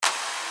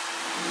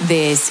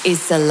This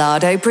is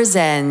Salado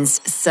Presents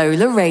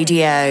Solar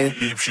Radio.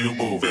 Keeps you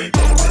moving.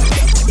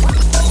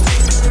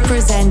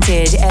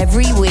 Presented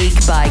every week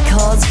by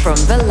Cos from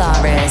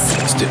Valaris.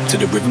 Step to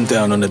the rhythm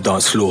down on the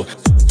dance floor.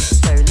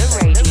 Solar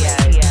Radio.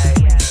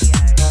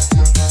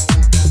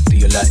 Do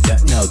you like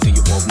that now? Do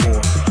you want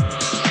more?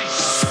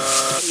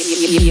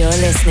 You're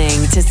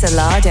listening to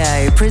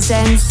Salado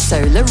Presents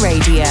Solar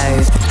Radio.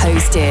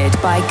 Hosted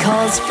by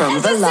Cos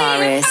from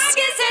Valaris.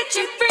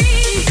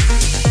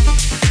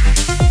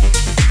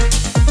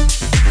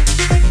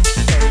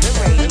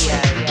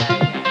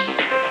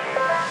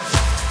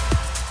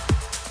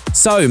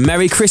 So,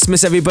 Merry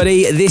Christmas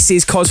everybody, this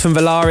is Cos from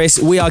Valaris.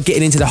 We are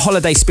getting into the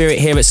holiday spirit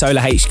here at Solar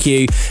HQ,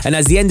 and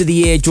as the end of the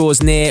year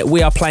draws near,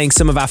 we are playing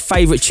some of our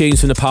favourite tunes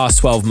from the past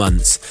 12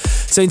 months.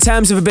 So in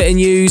terms of a bit of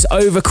news,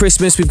 over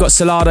Christmas we've got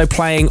Salado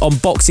playing on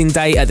Boxing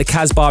Day at the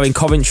Casbah in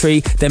Coventry,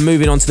 then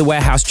moving on to the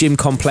Warehouse Gym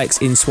Complex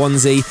in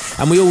Swansea,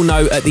 and we all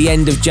know at the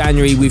end of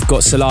January we've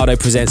got Salado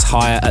Presents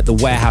Hire at the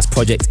Warehouse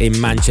Project in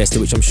Manchester,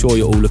 which I'm sure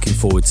you're all looking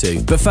forward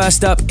to. But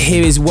first up,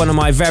 here is one of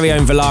my very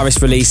own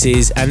Valaris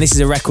releases, and this is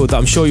a record that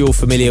I'm sure you're all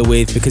familiar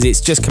with because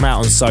it's just come out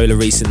on Solar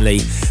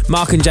recently.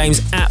 Mark and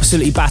James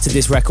absolutely battered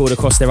this record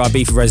across their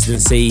Ibiza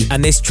residency,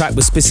 and this track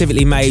was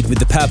specifically made with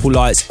the purple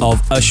lights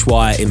of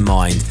Ushuaia in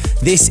mind.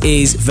 This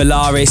is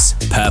Valaris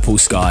Purple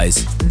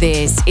Skies.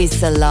 This is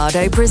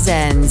Salado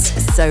Presents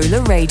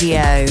Solar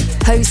Radio.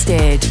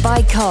 Hosted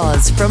by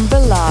Cos from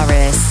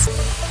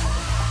Valaris.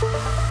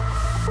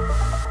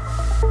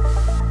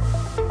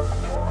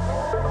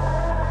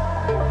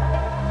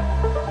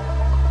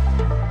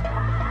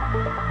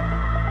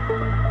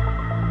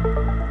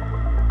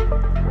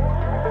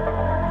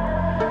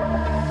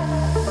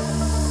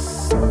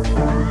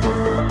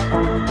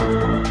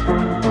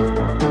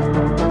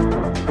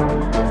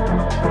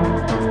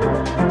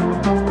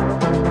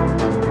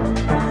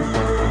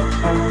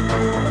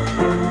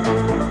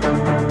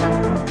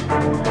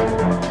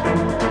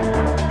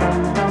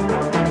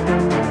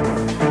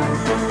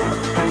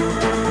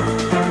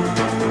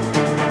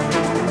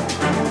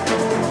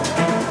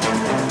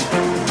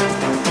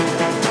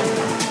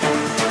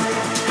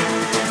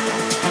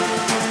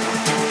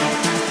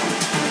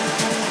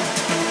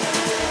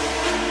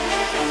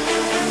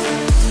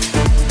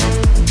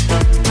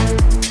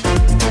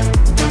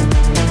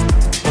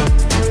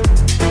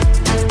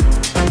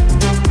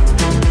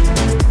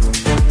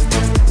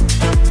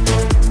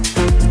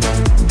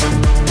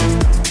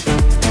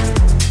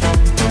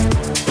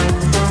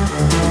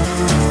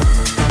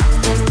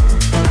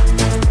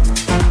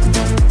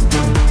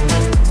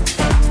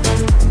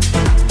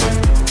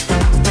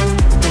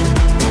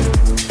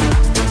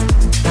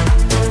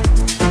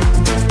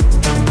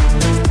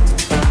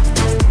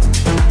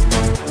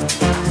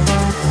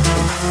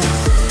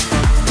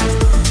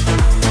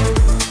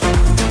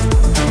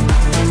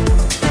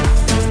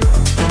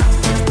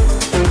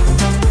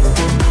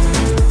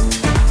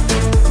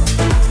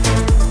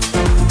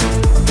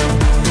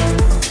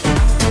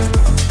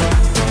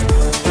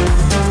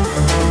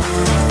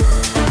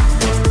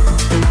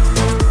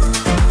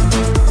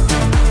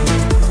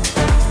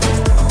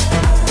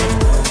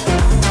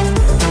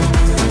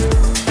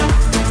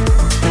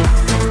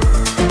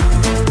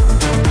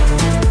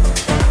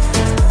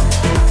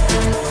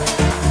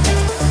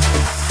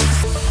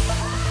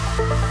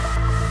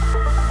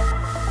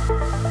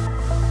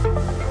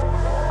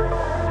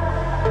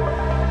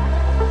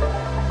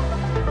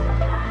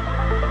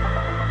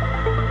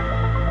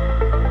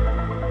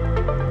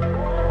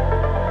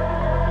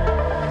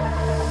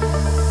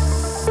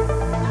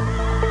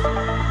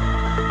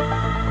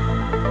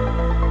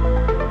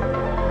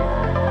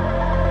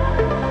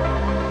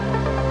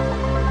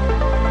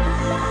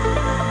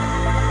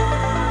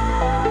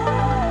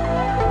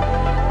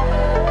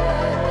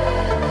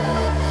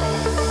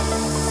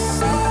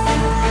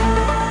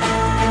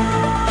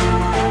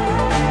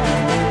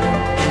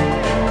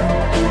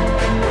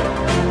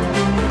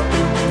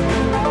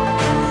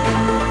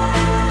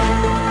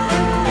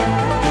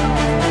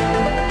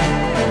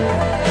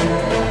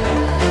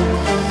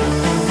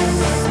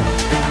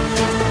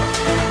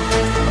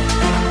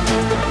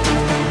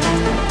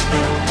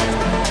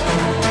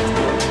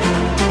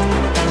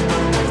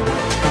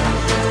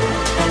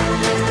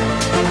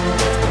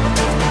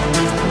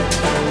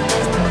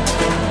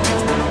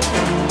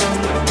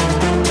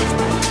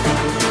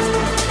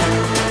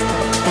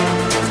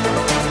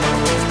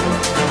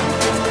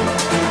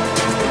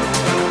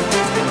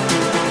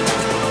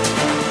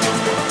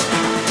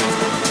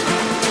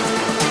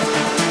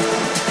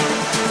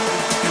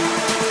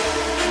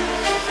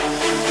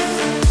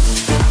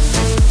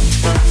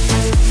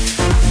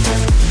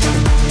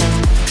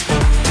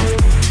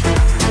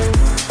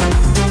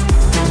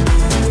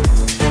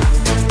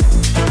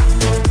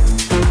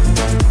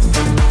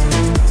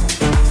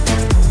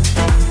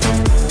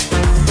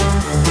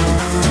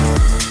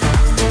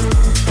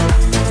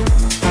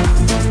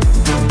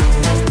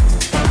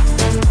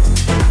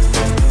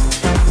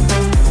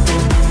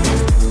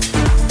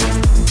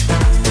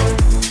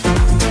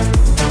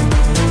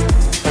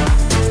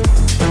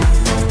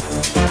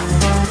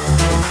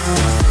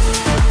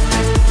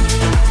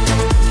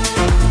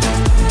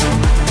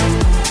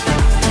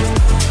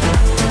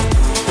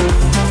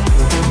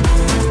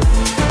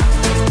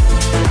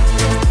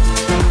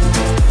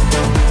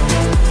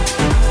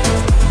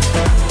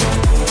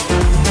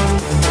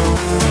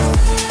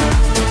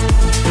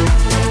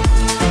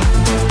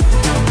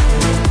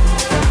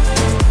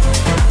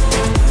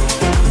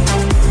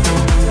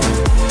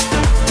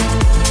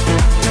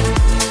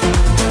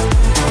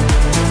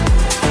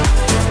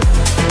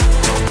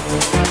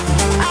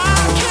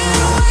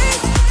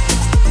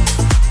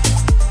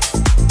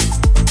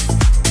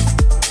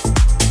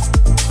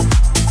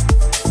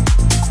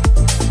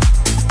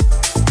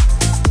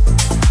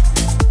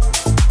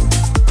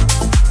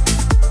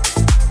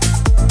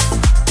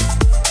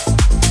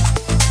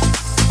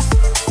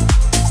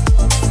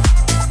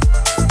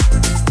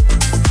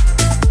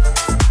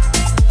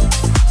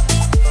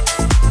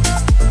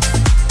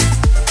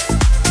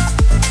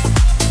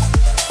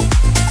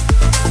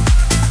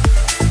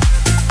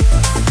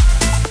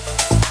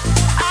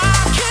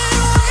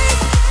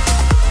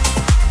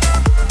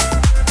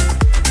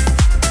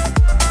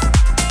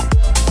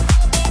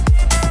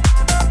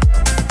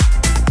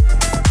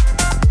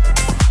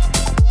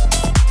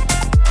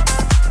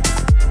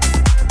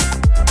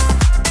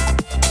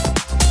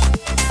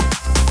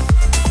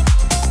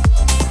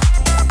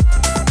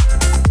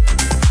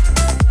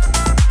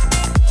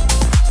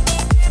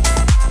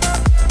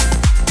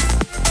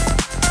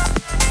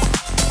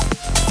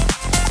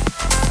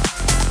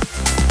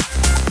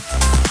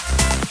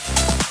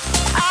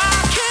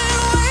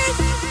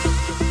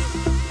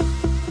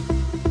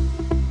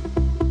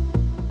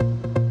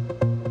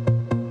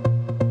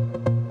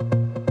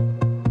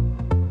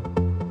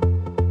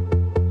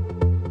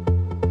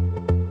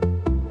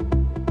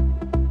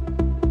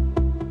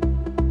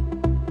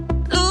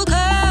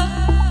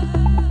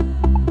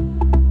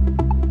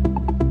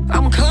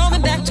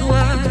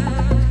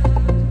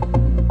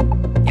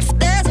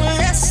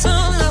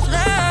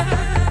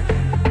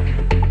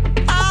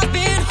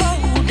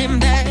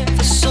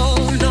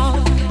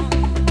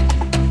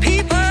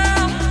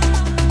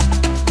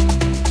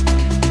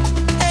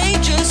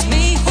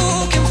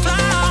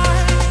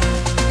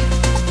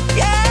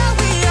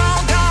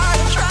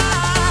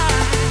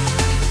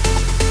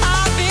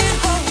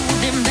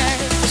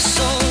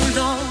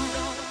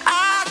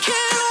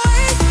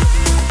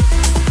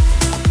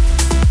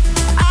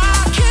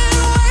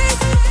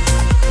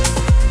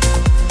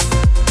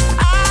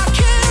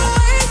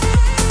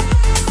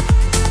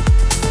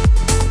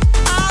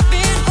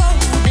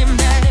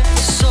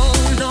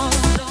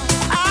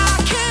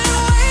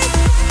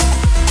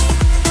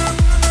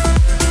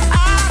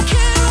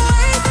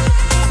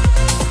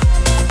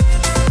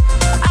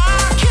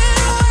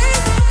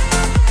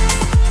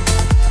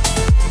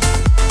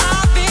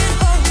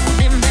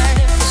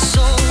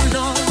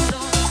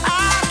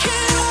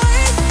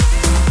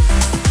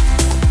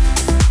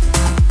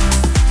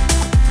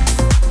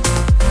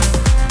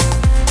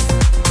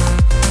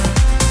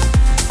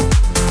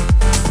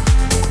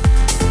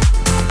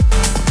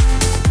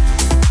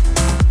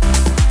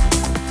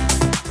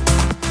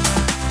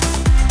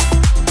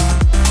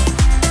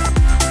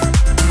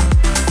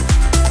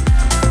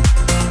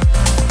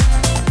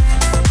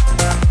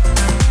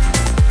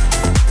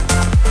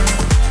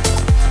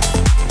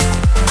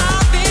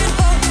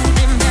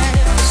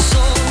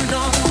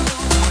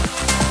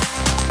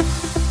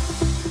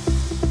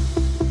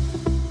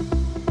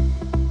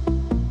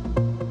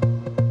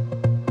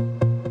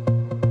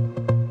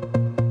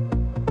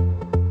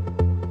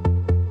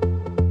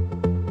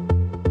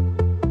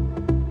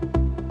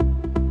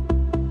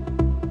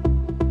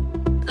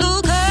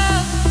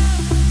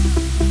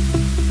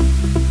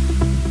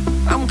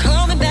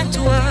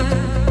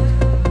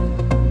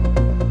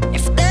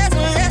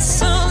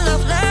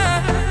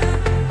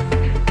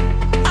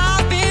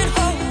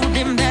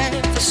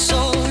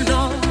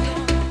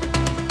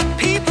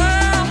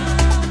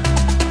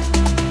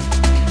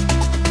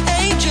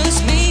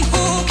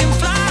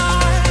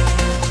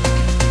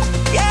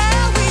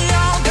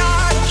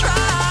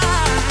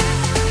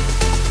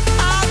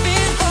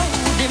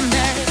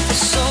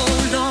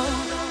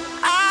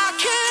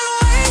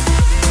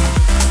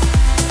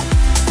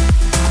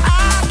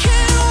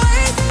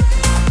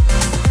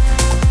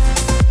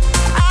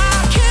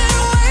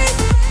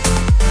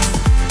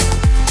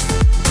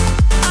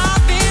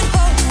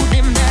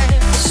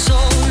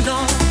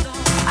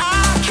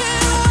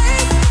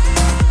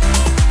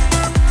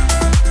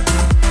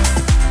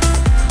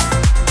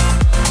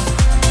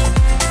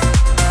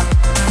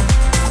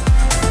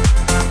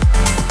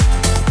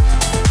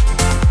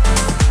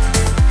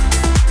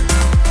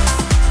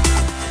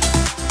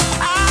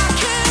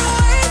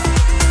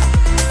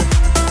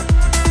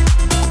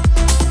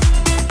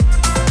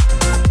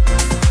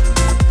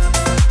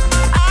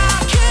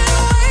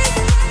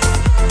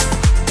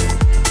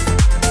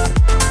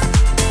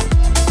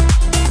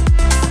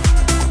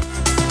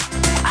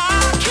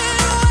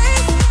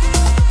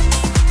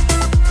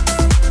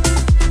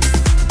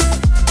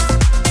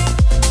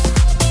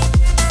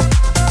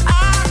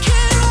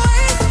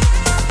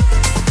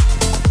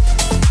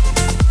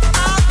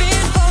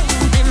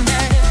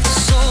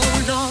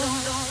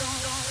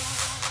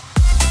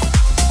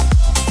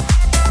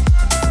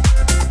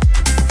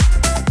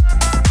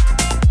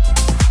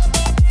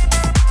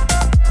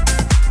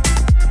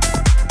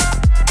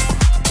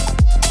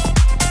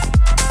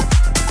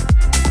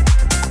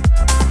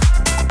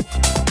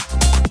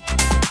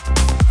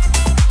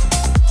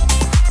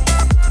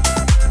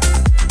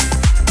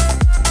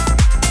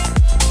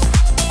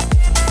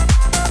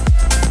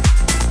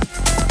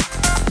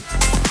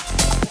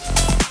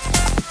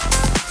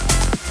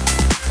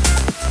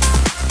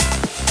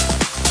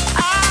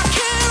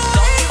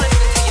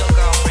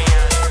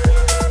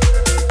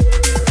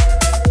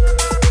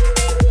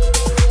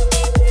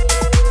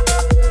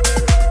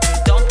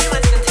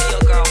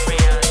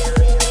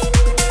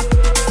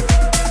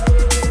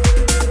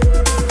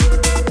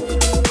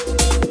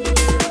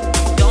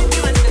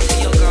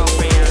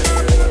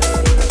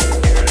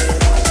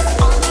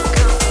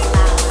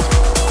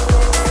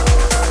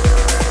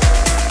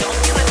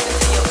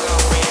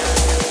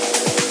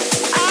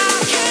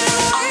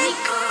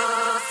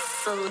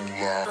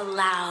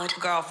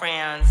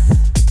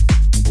 girlfriends.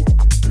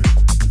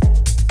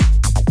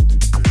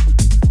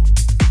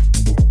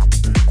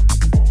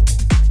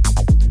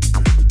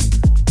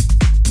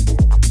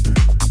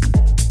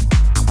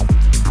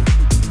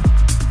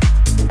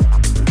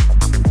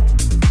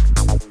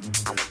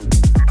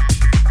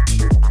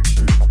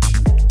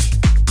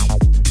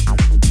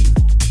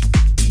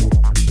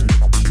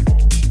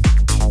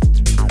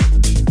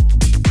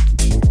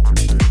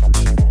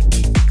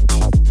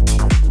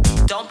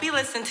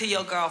 Listen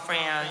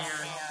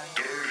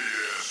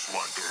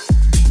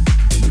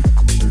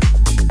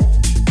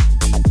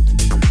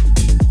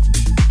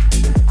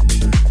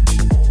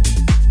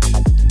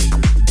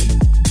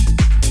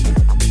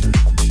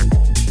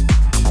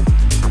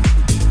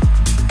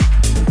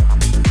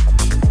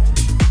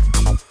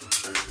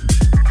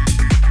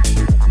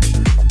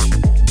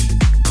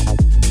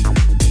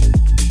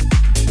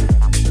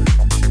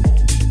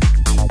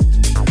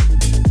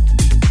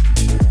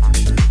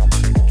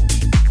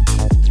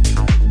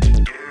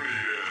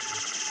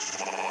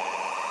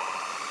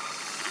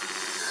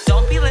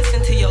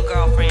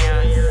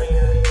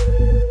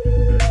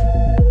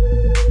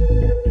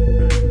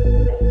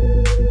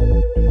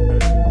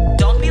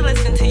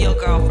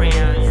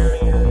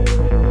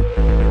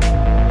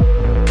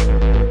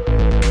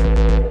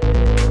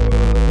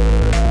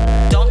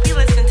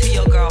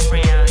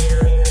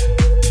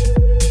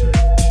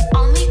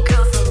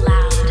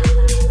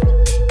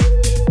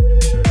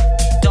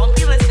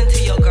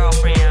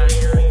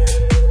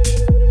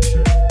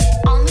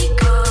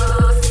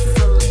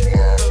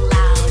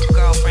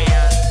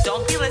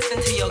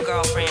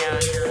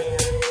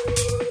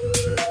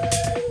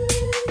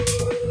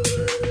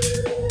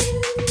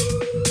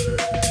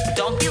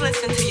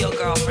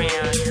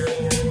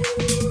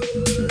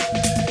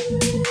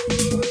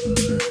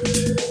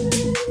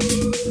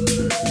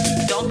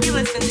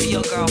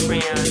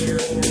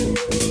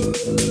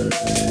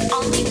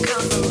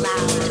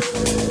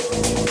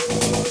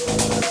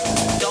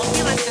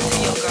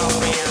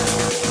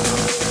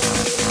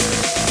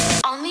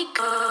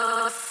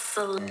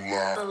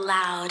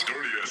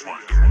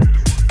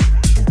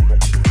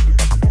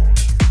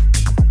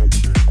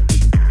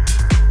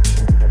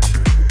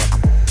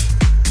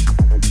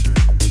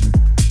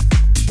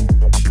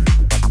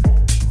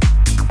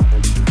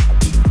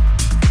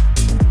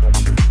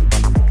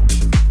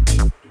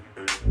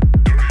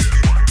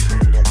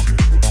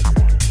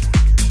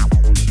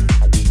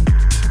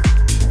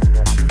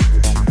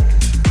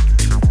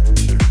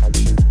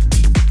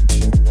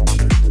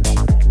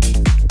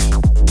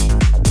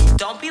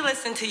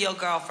to your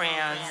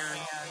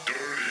girlfriends.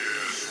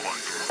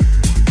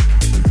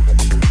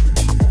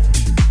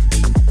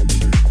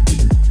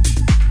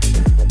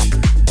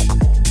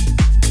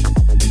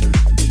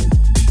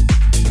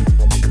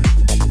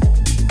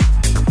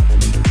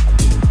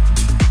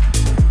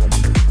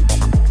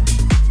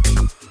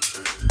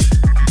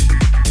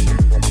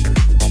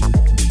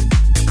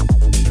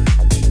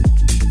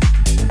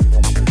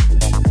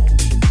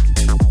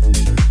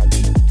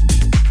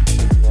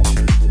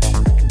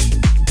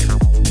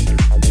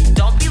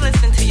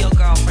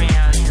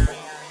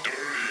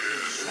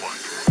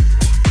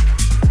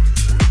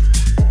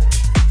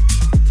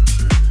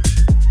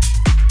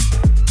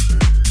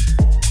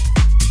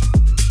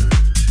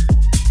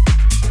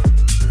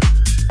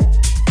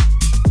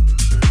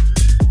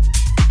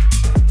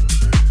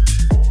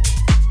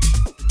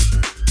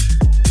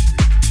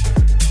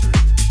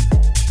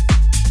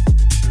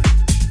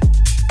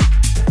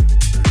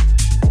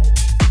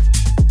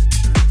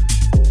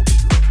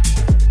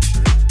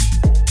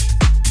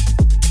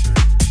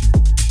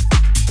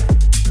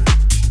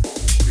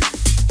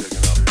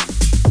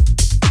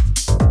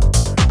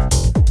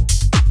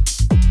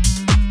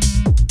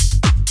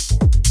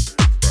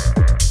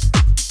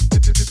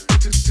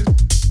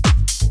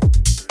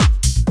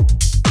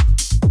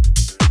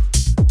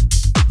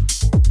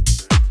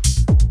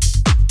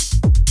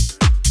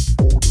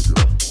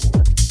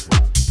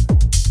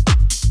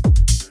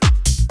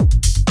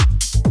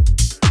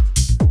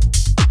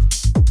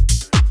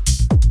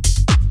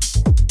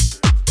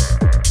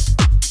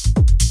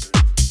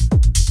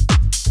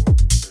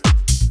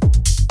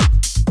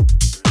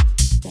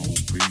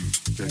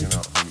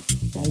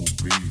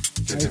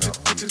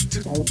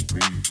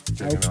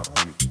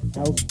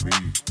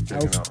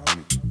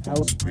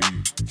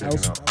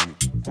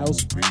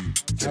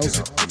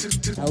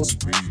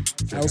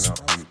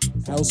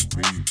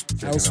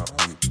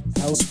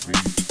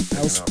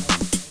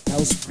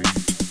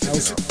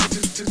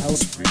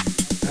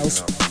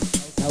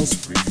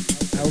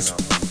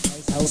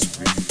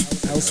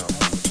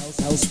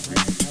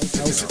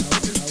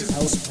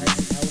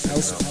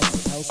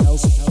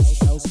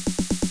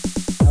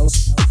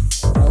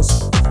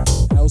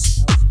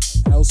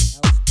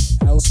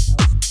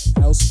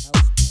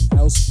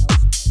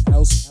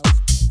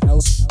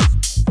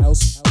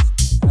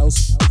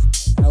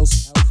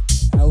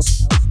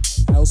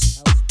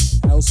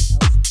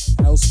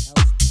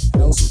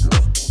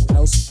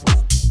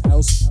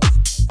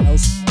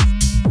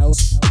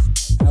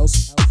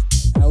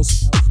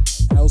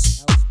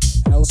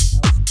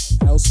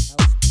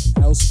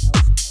 house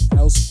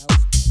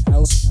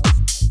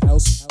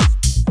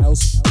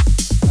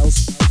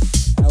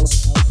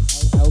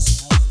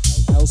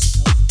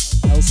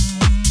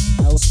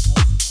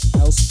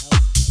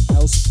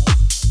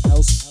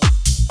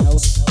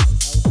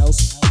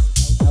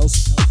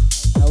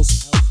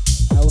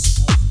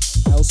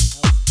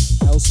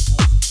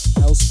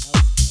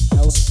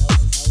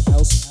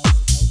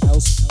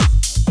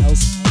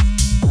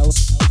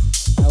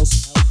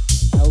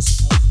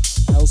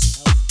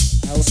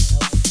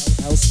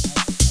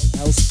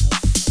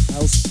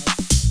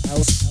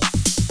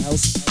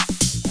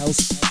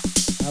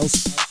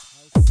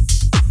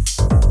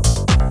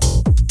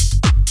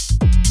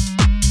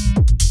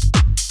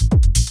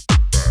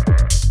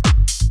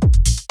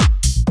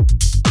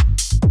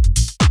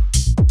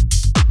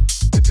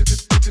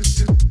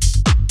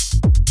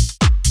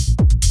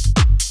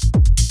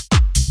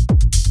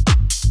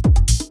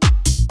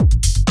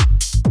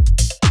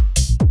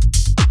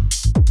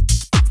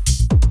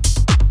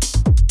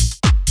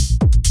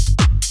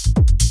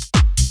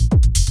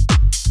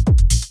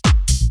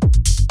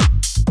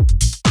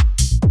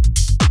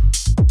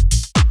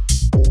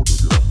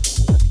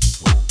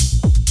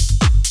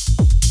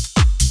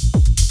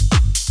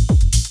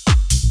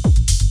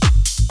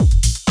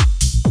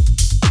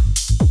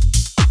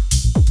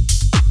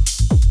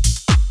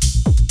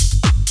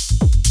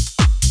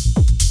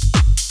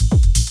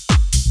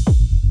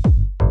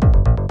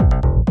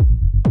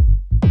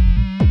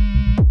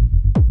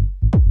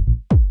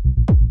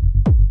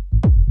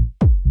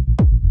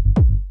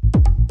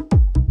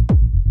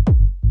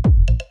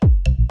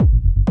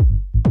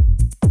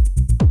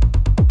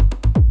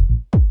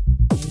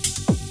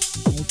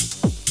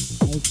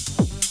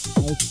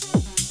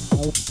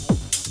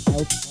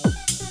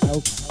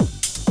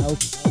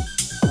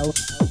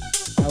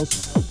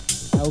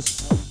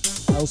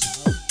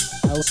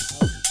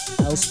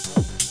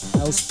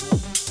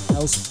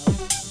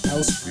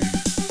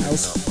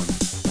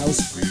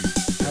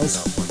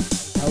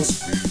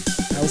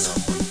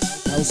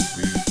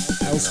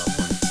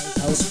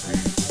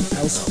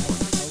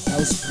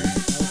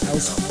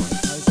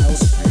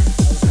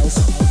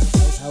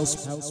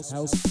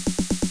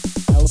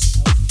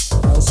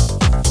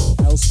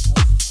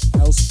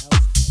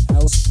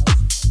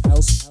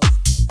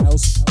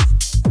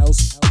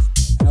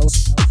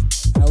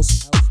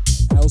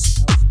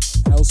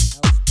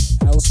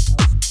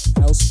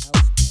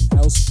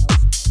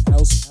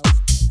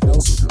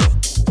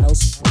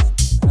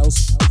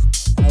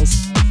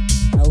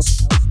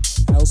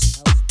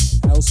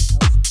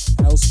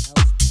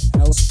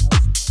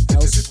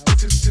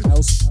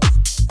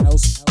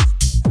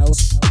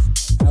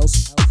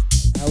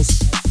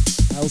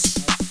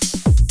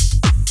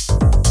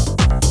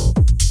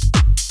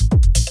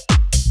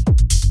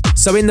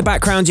So in the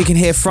background you can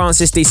hear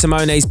Francis D.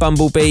 Simone's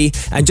Bumblebee,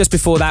 and just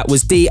before that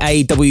was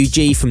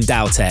DAWG from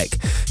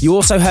Dowtech. You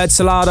also heard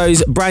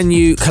Solado's brand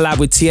new collab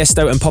with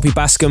Tiesto and Poppy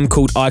Bascom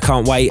called I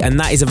Can't Wait, and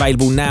that is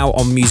available now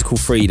on Musical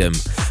Freedom.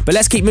 But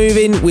let's keep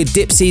moving with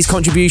Dipsy's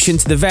contribution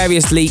to the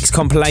Various Leaks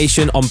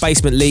compilation on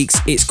Basement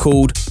Leaks. It's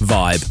called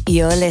Vibe.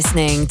 You're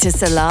listening to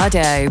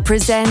Solado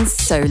presents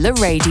Solar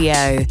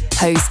Radio,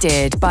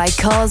 hosted by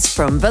Cos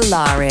from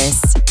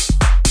Valaris.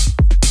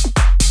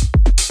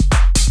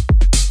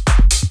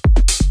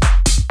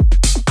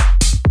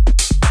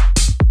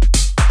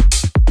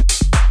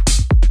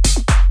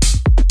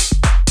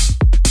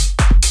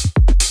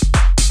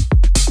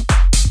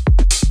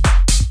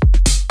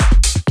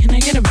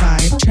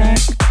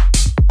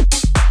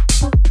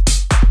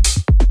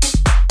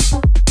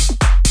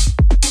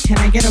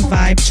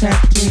 Vibe check,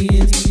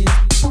 please.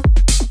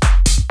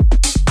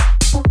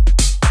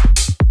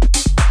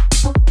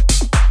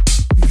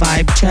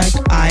 Vibe check,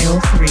 aisle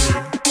 3.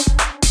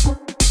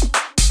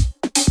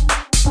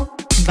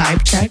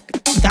 Vibe check,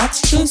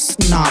 that's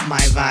just not my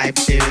vibe,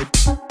 dude.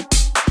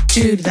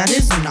 Dude, that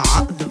is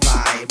not the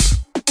vibe.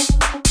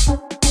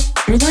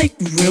 You're like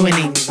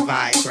ruining the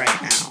vibe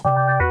right now.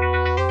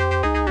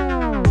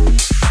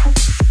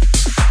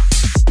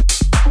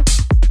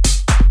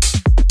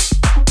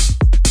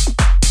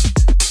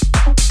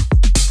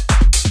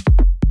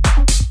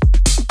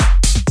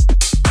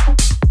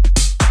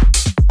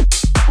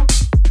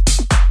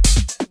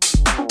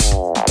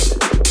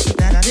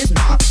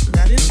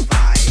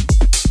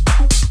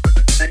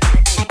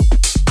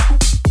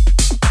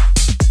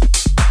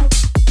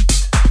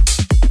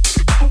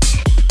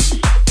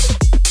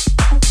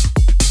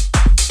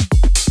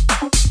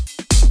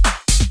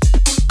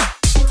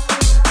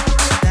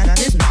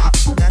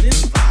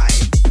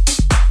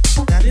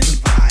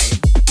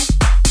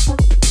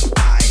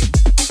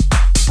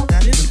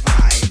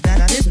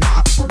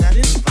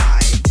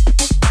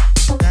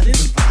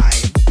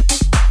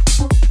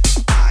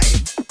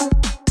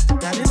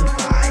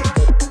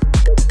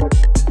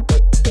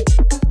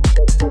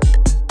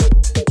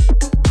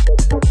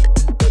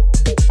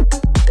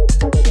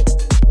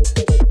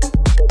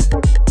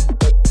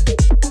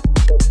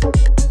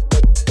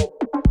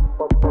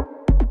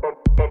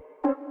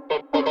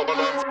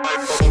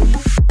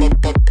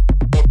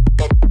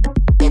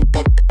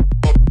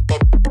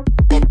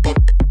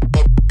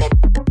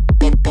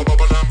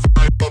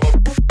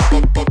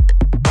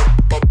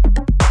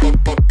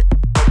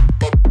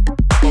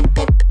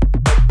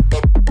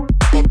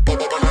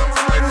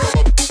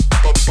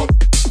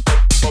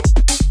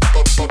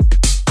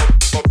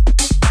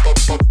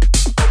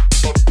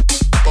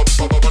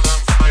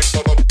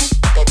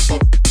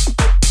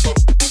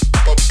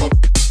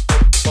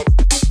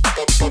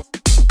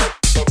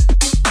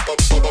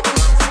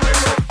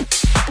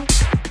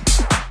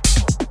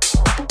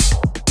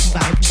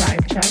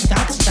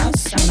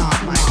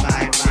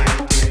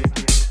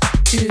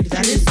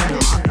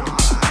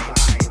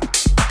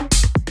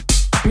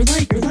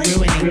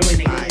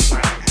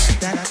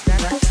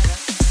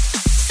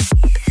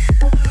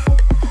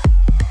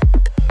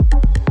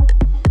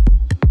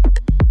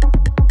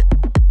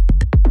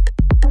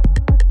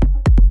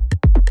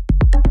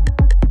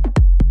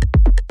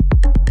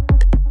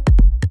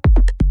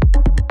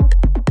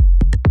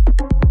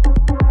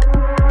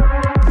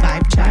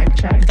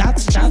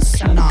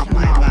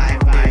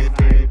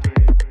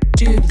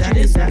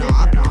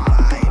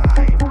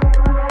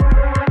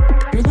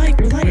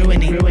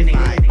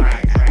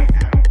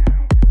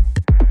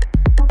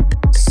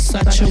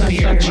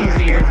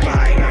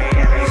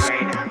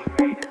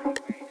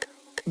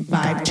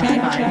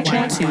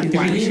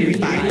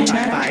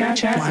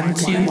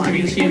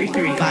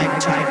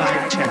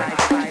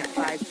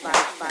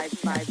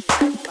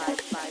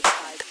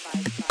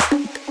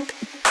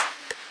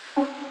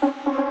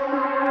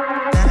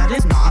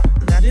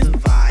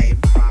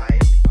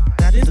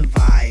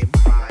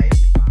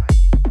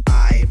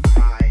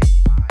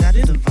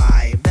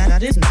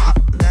 That is not,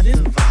 that is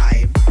a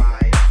vibe.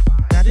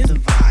 That is a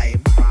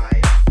vibe.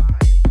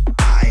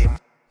 Vibe.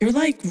 You're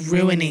like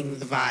ruining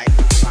the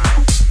vibe.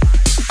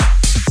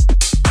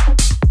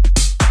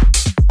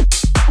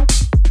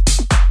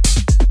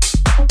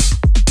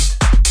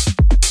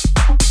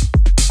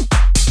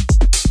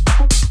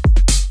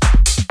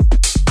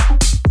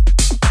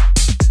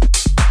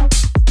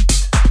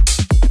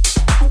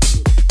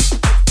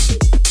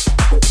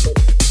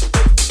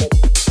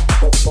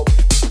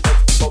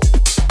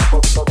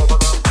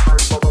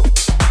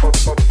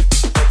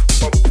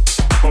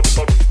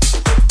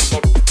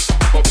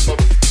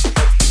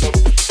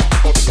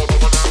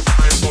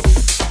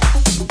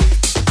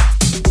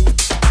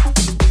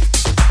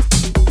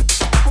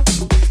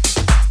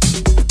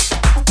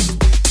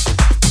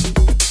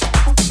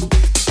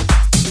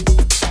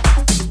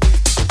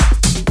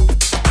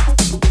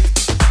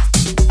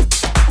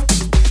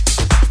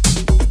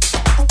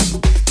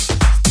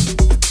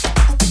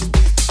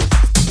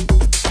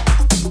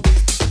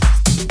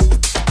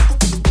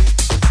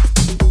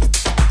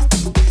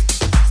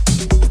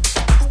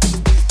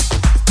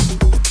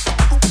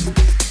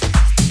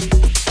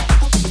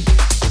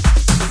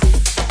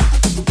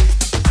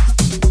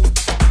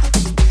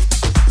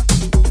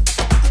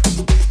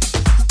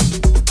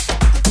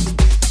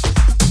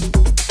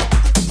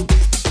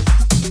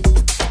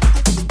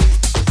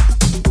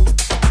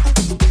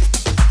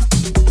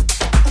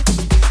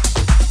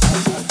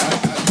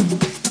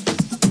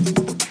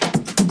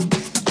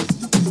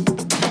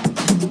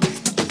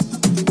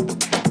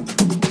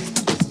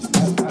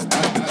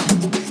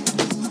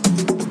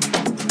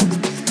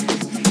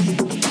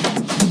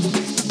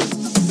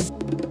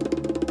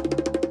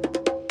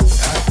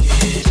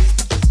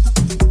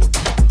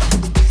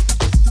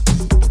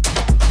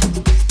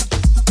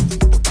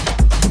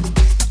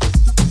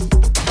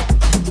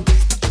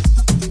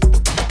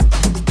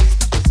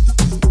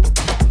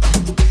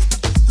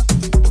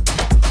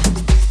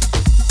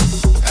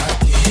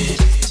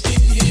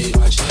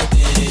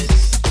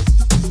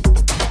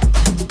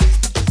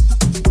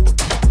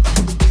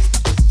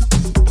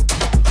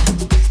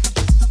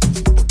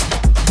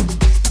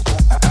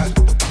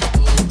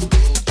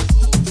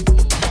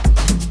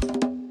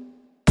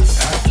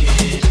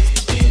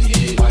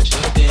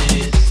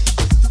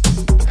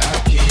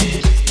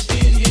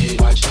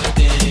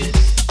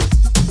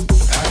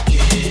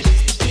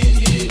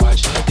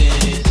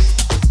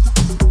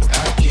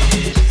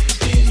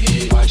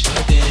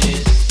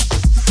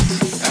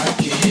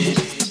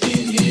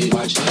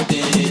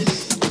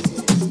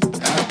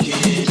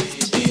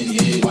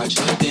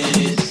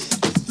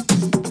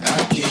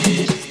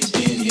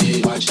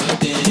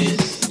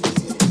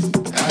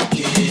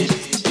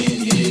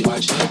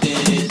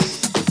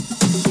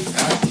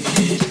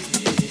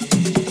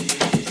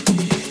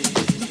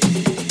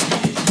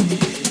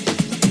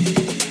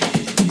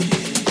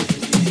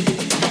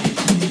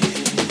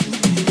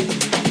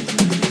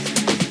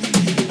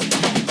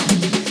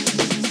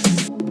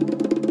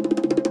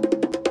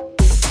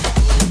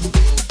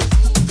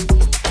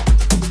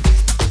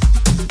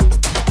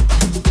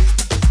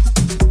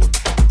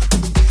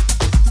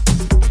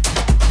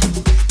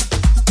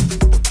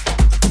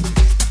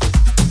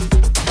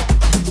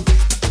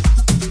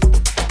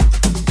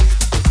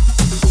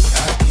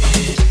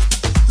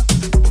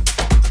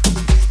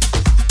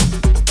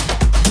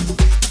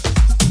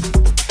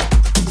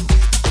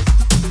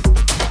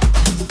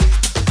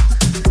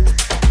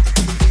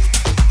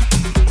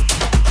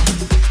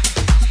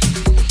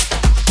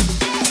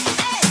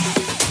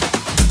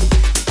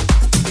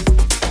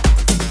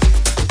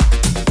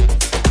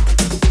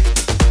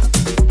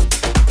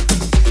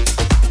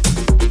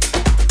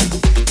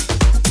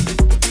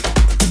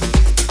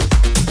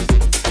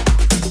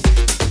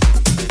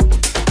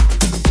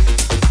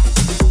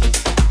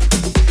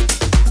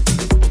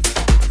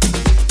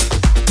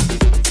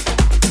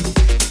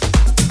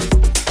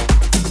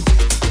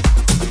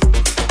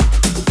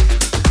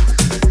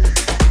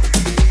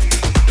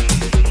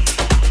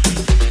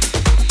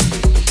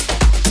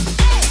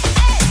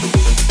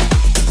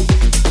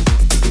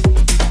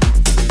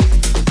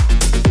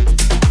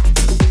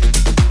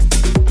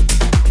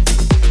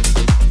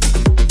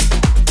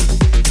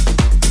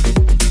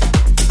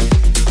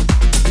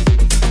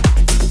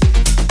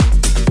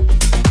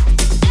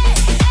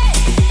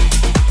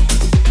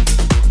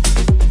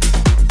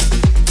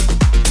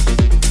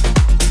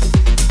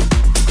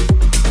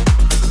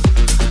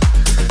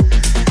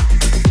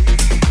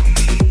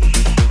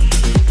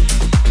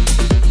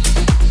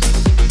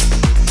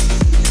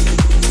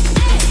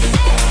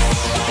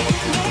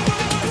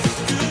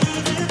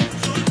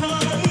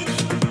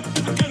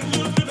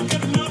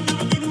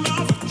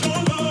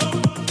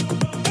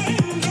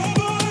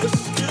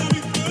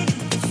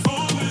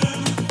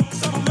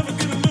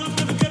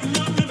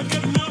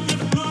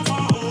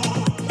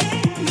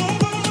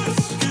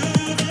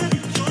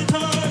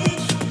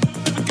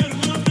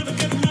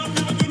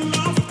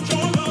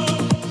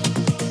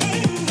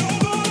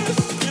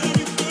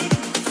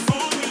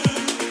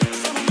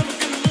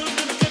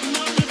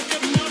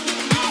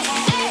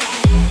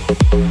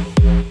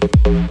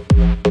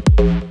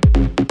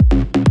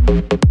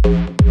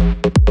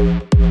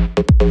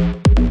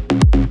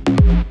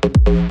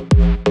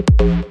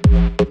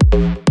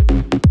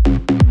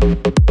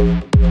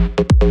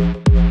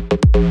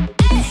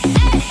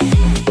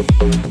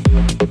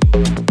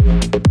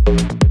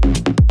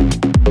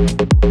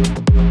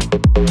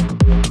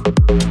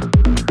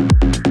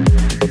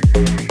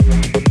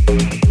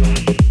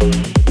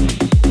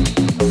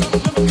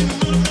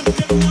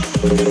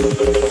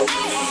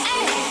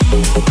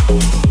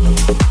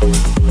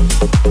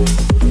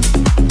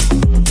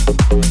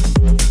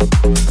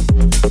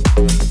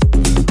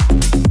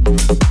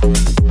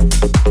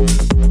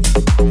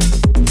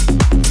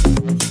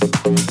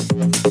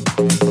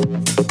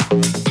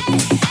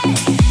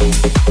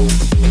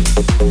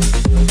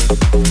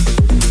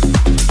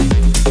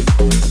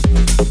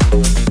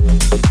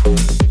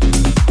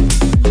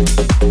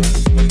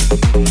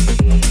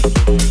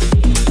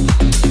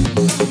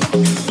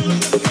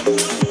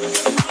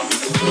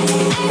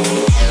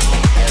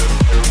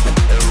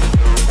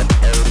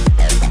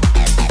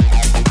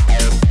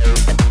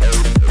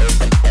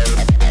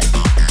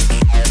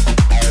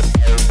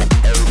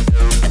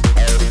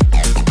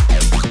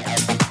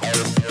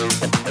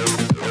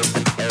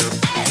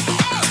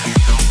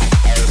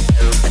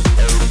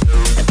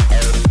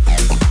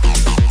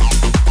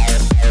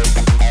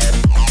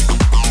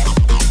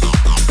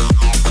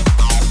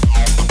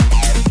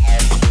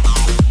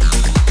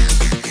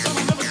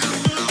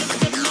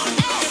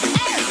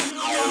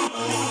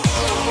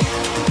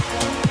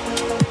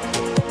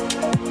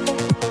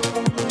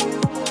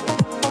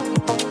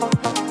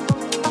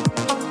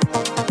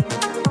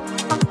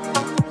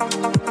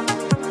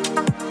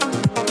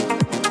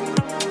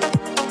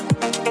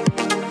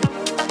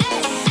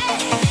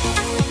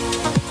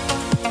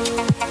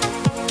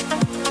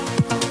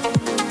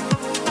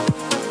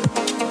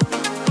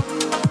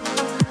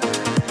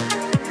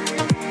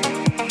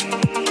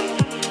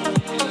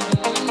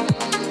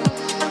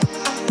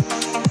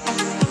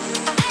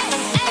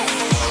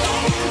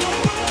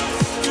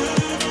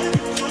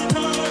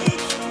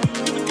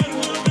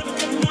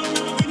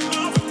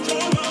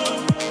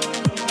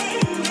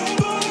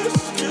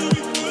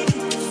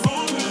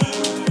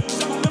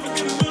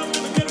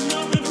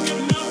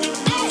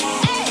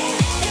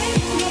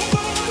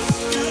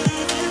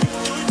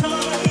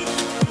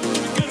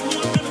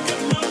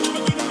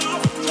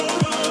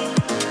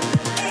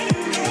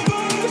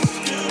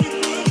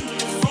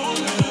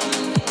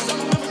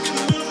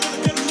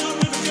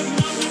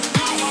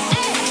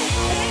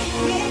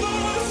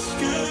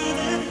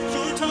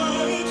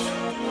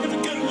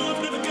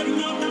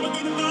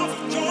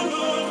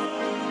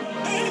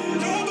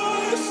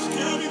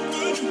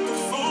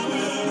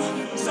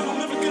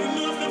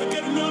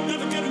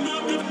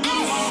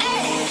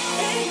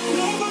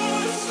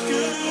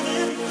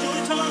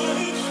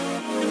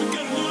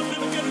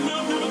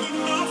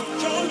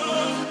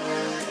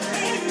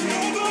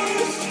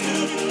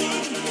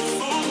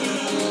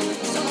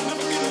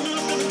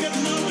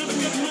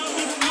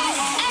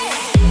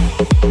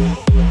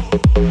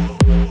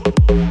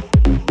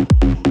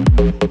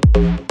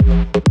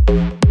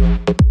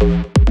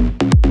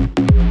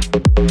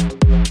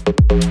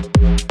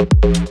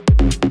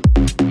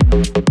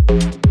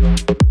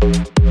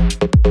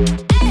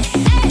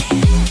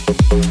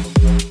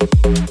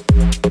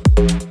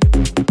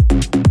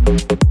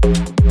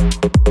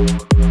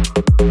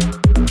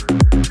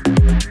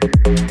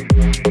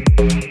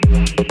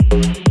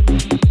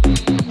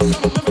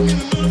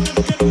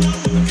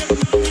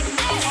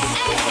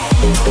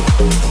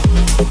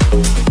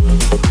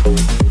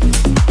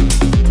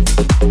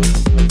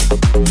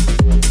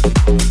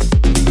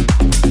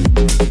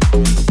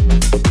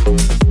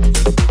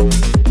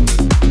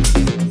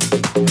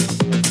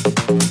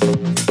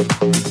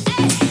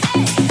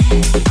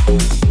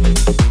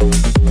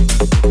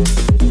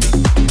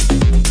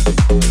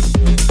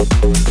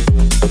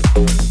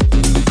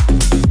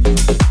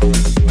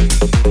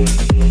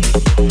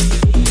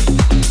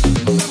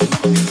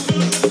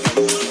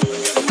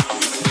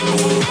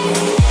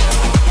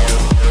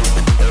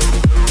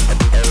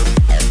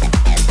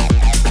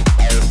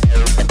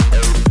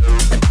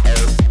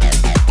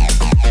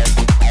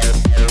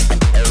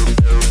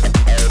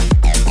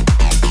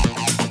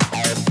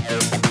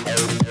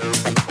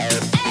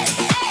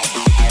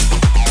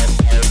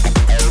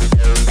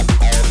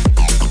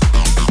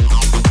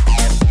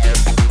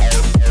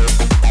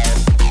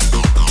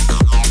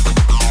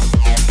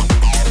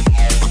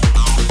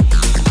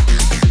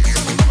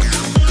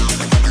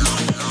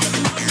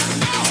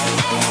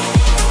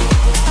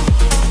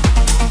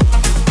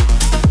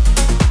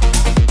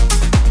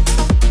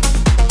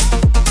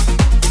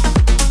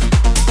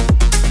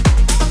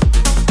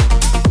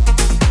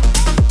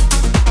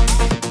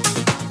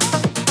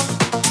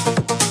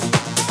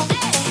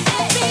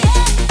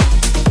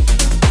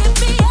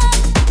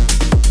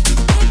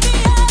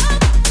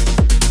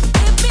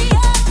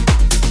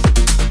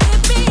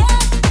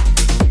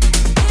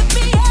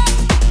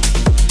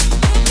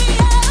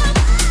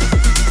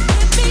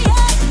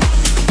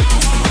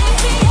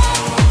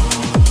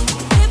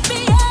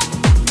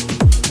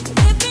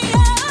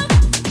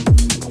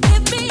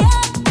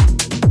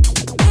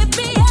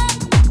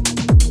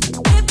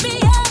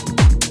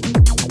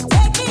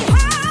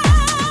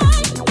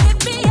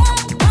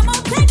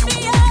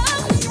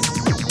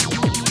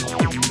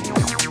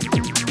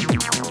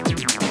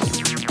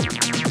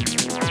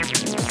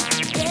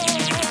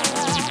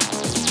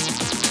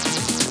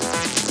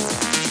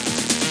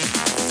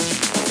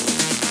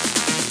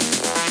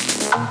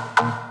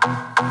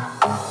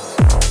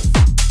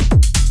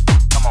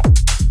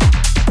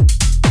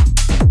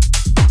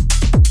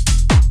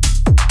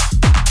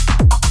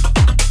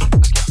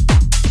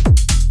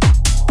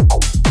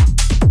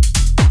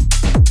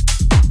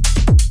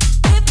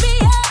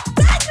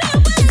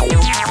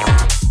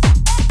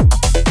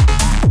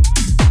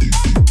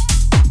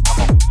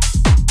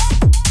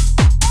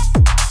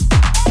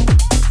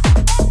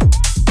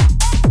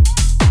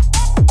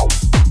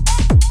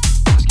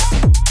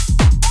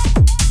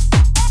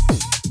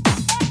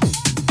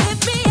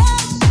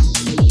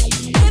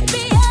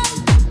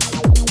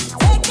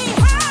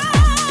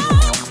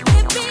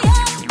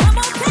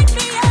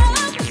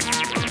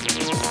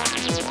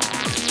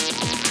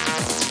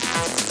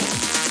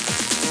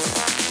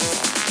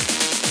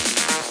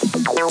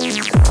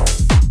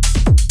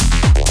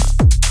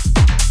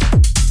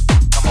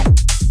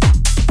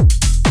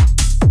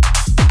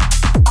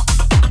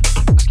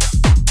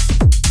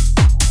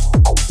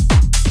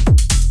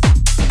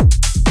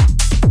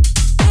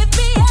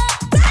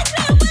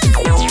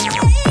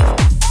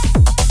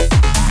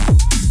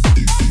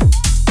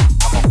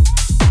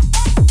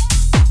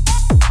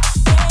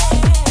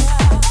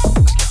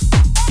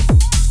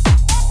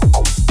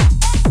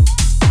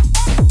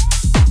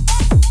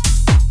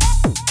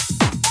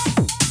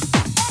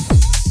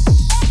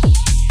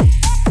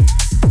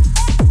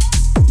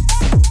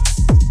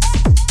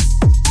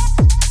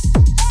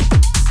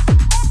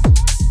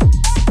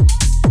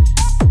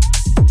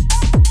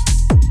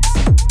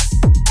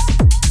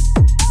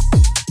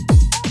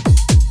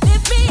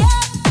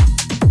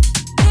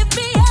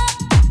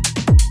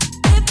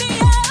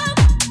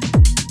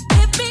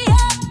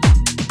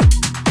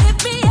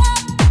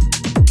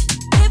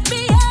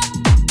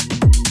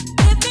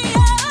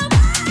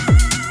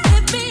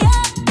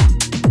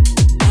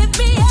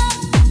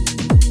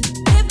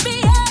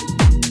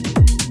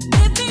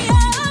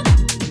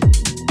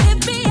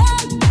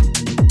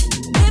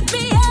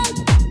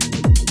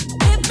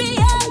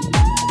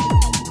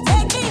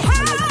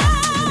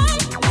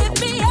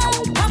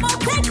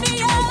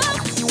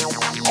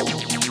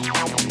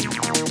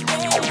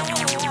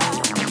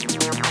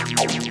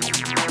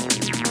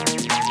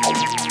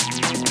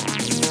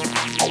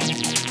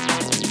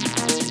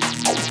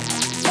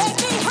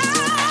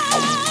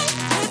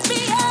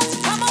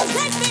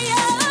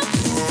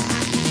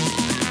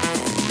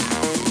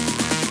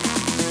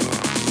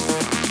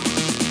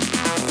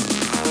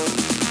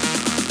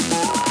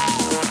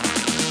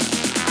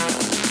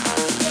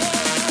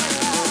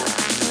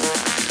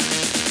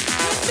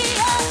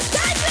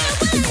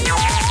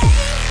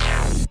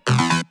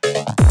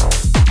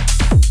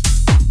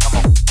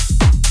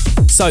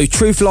 So,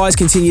 Truth Lies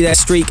continue their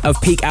streak of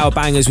peak hour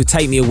bangers with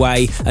Take Me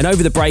Away, and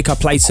over the break I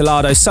played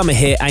Solardo's summer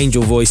hit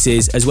Angel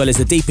Voices, as well as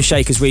the Deeper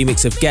Shakers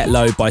remix of Get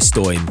Low by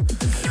Stoin.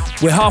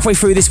 We're halfway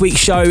through this week's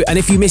show, and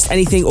if you missed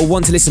anything or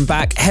want to listen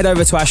back, head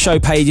over to our show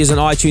pages on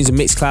iTunes and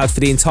Mixcloud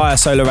for the entire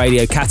Solar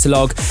Radio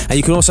catalogue, and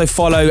you can also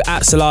follow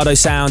at Solardo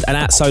Sound and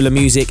at Solar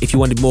Music if you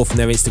wanted more from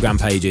their Instagram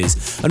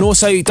pages. And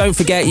also, don't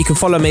forget, you can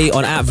follow me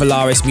on at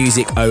Valaris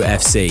Music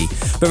OFC.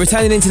 But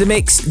returning into the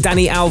mix,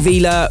 Danny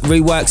Alvila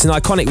reworks an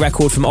iconic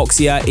record from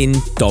Oxia in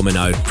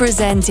Domino.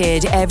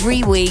 Presented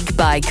every week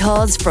by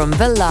Cos from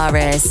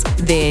Valaris.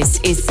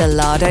 This is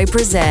Solardo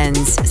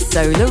Presents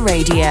Solar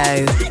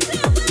Radio.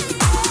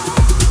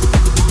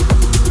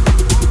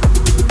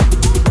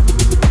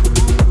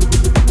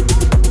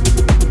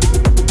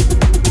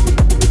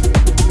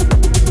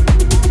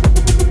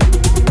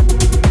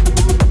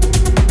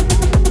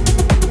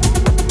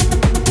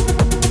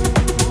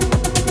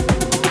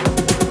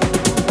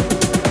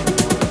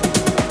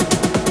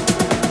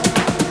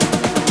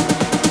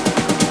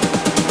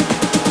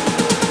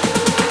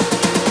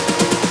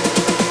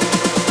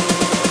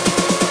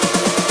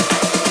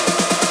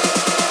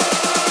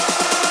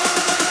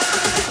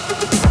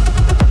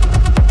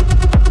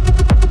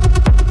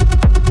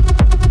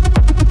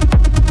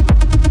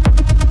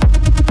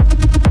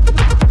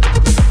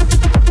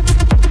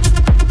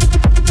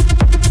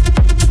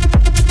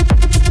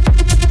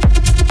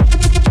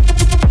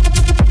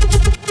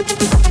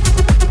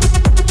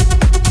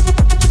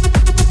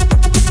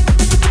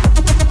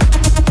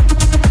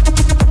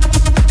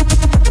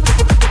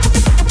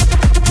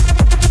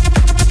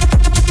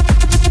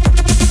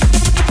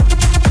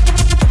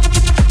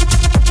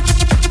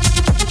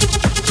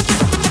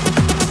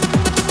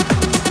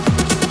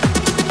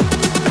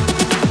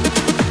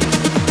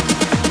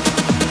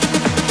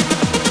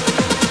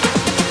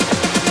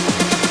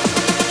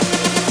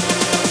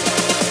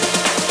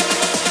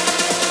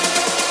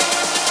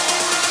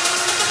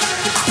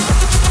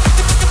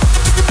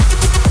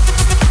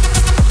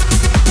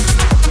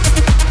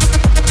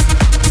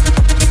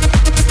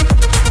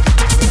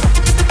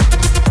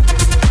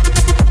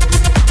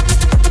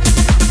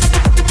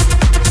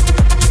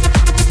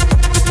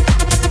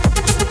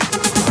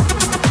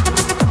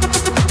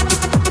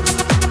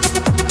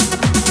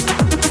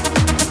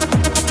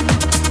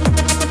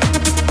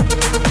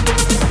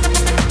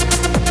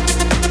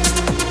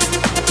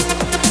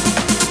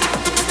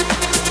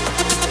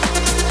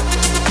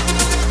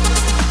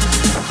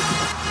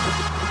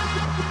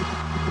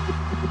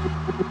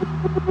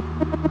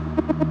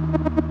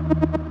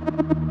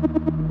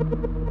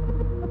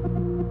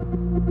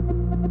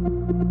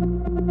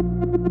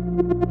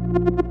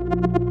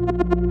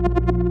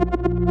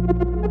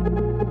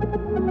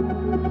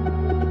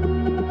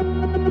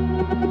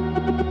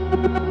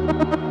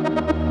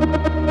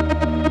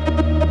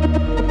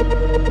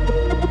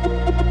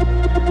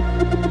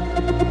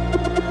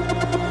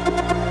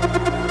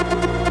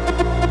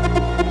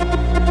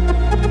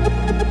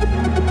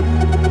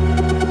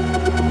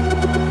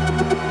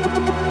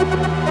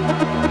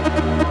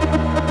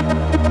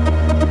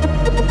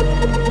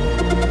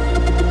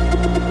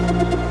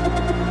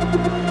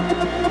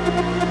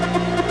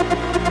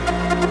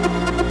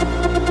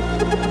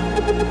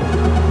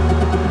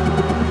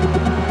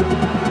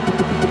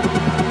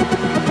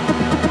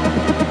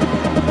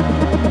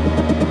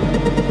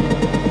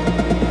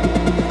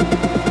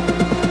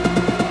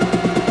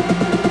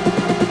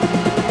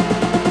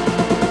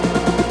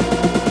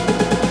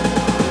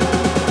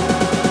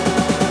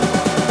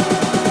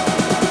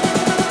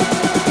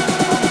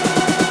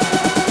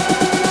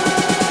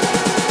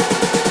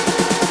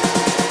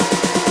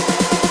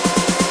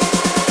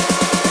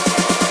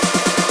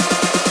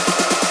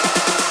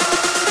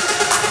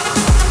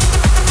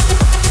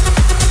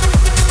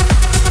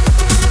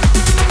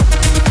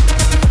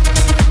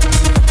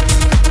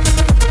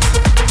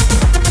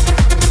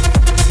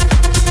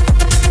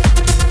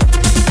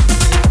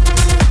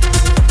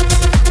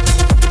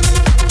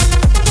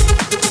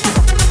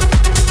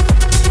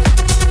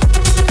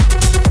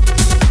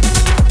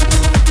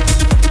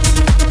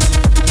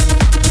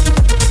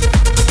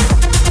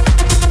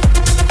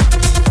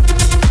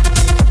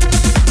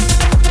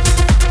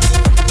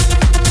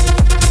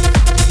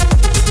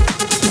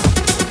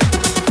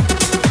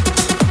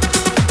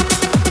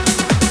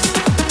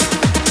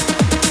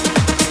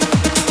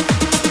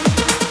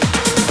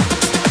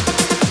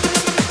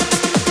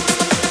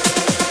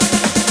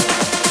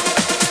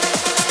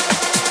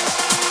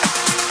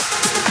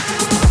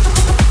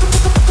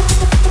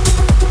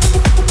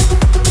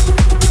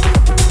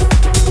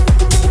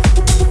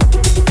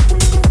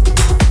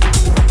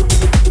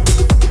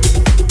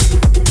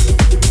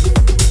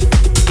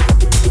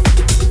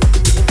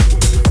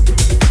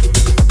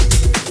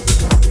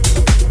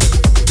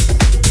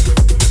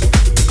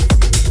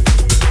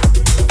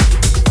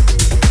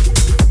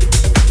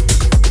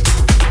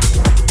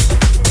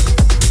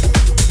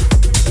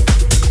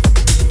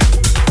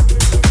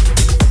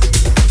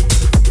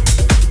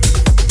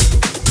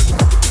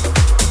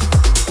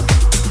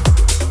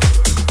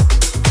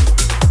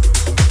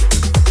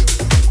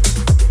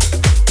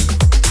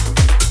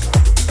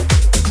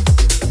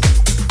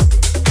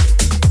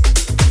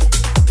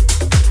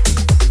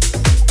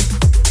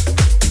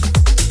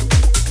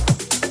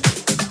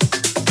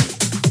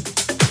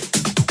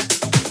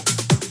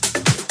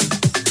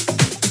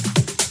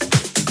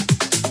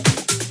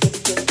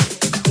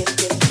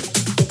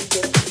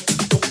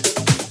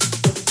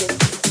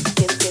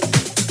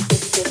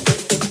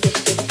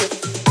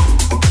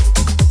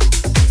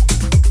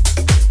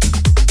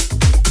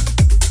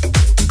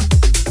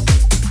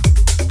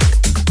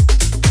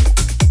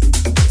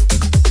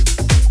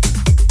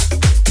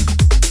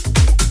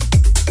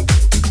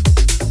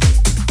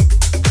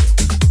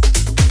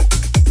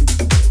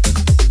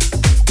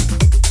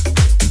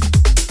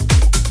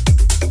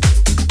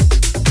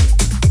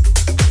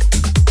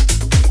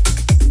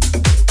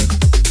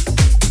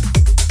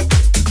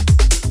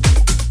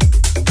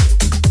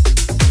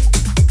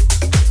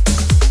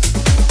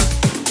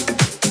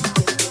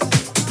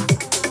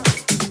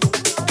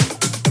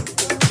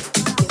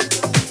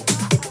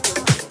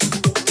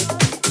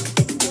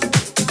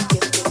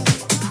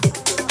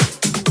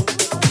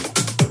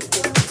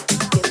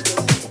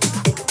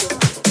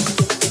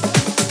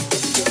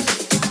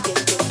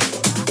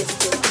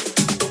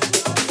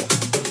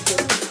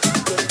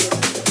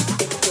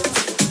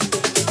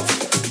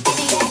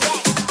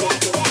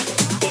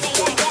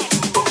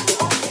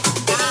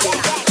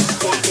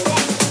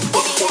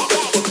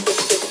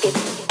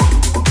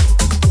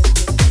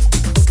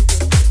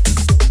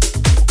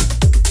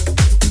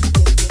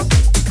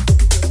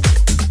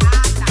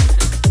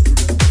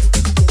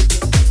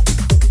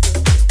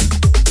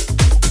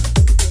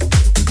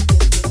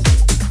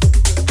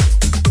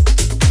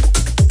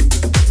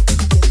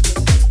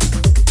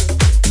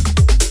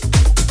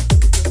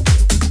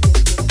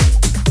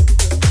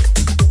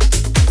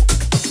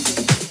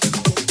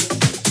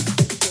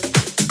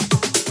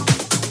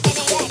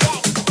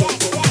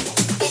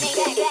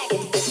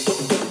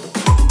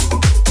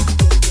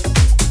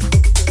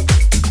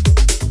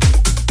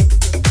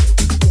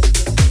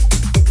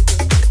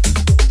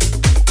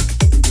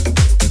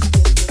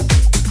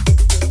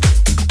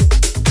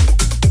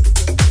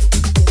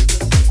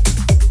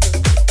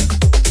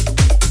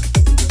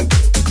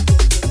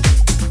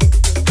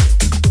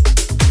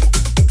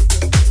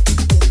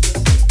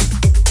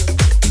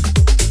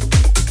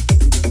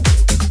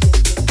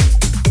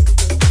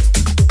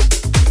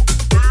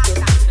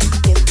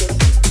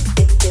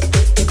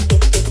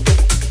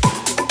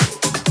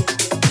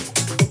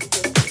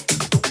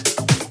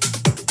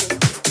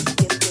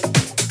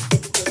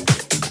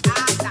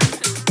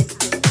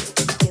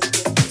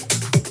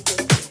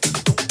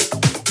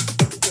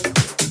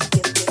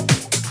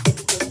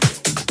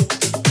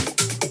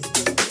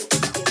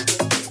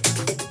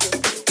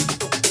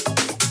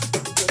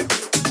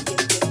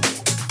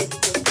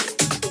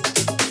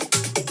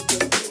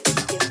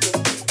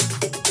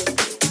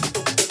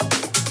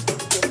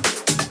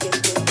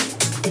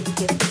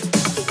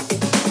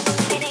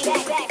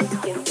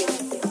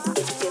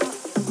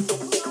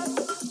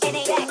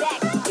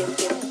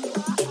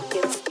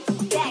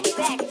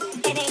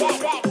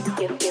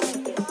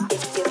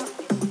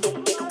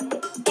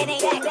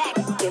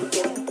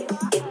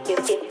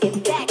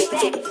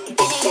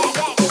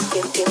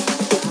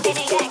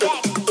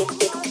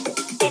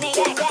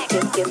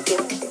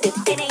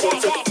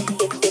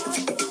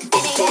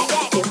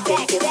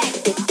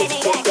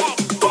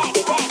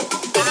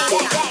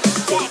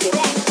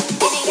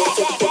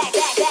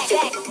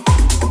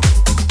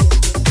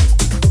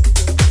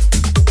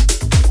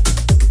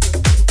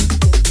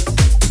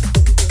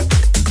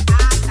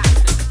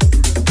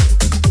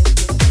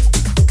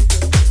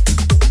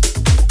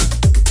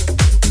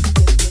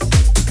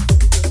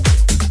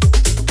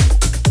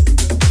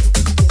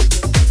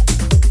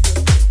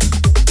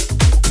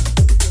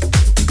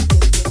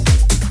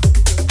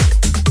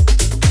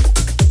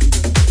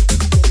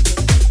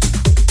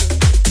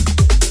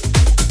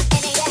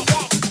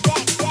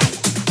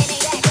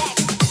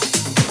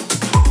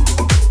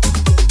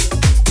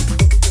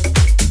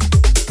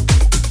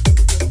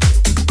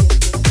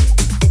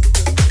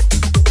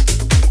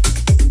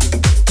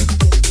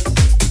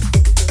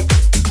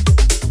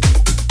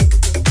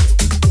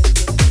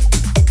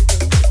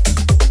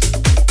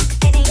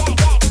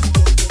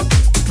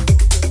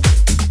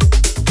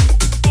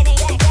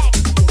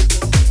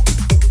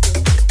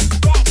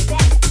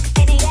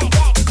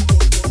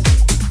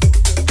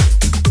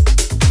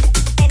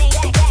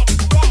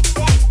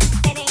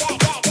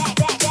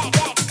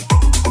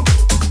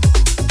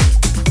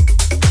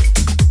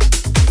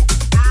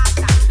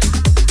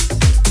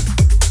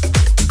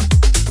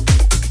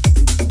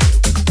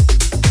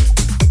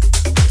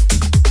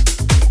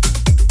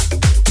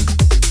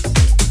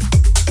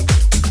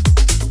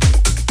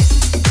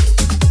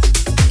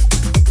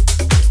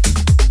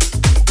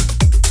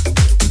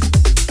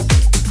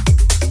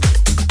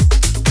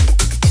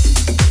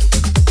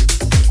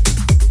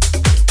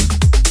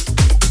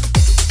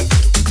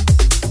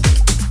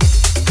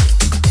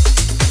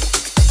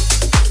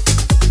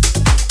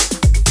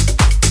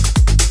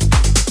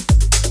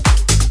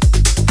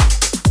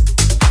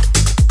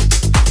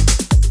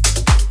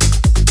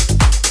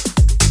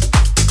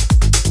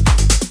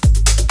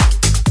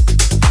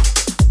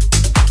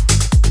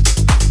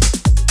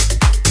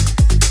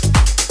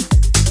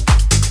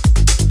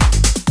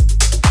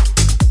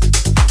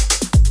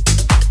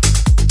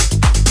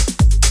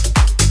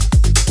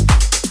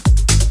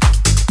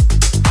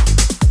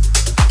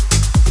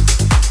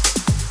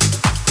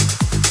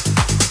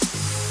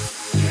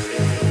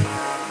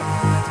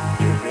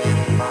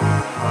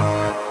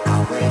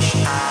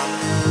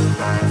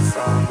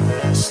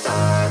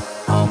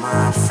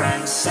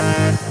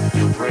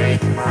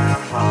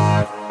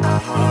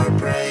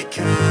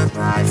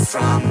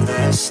 from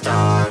the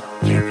start.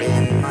 You're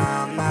in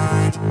my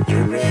mind,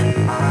 you're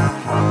in my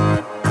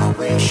heart. I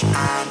wish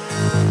I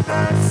knew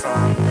right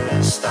from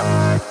the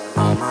start.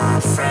 All my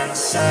friends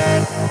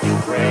said you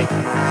break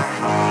my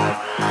heart.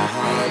 A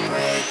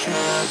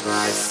heartbreaker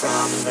right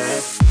from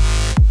the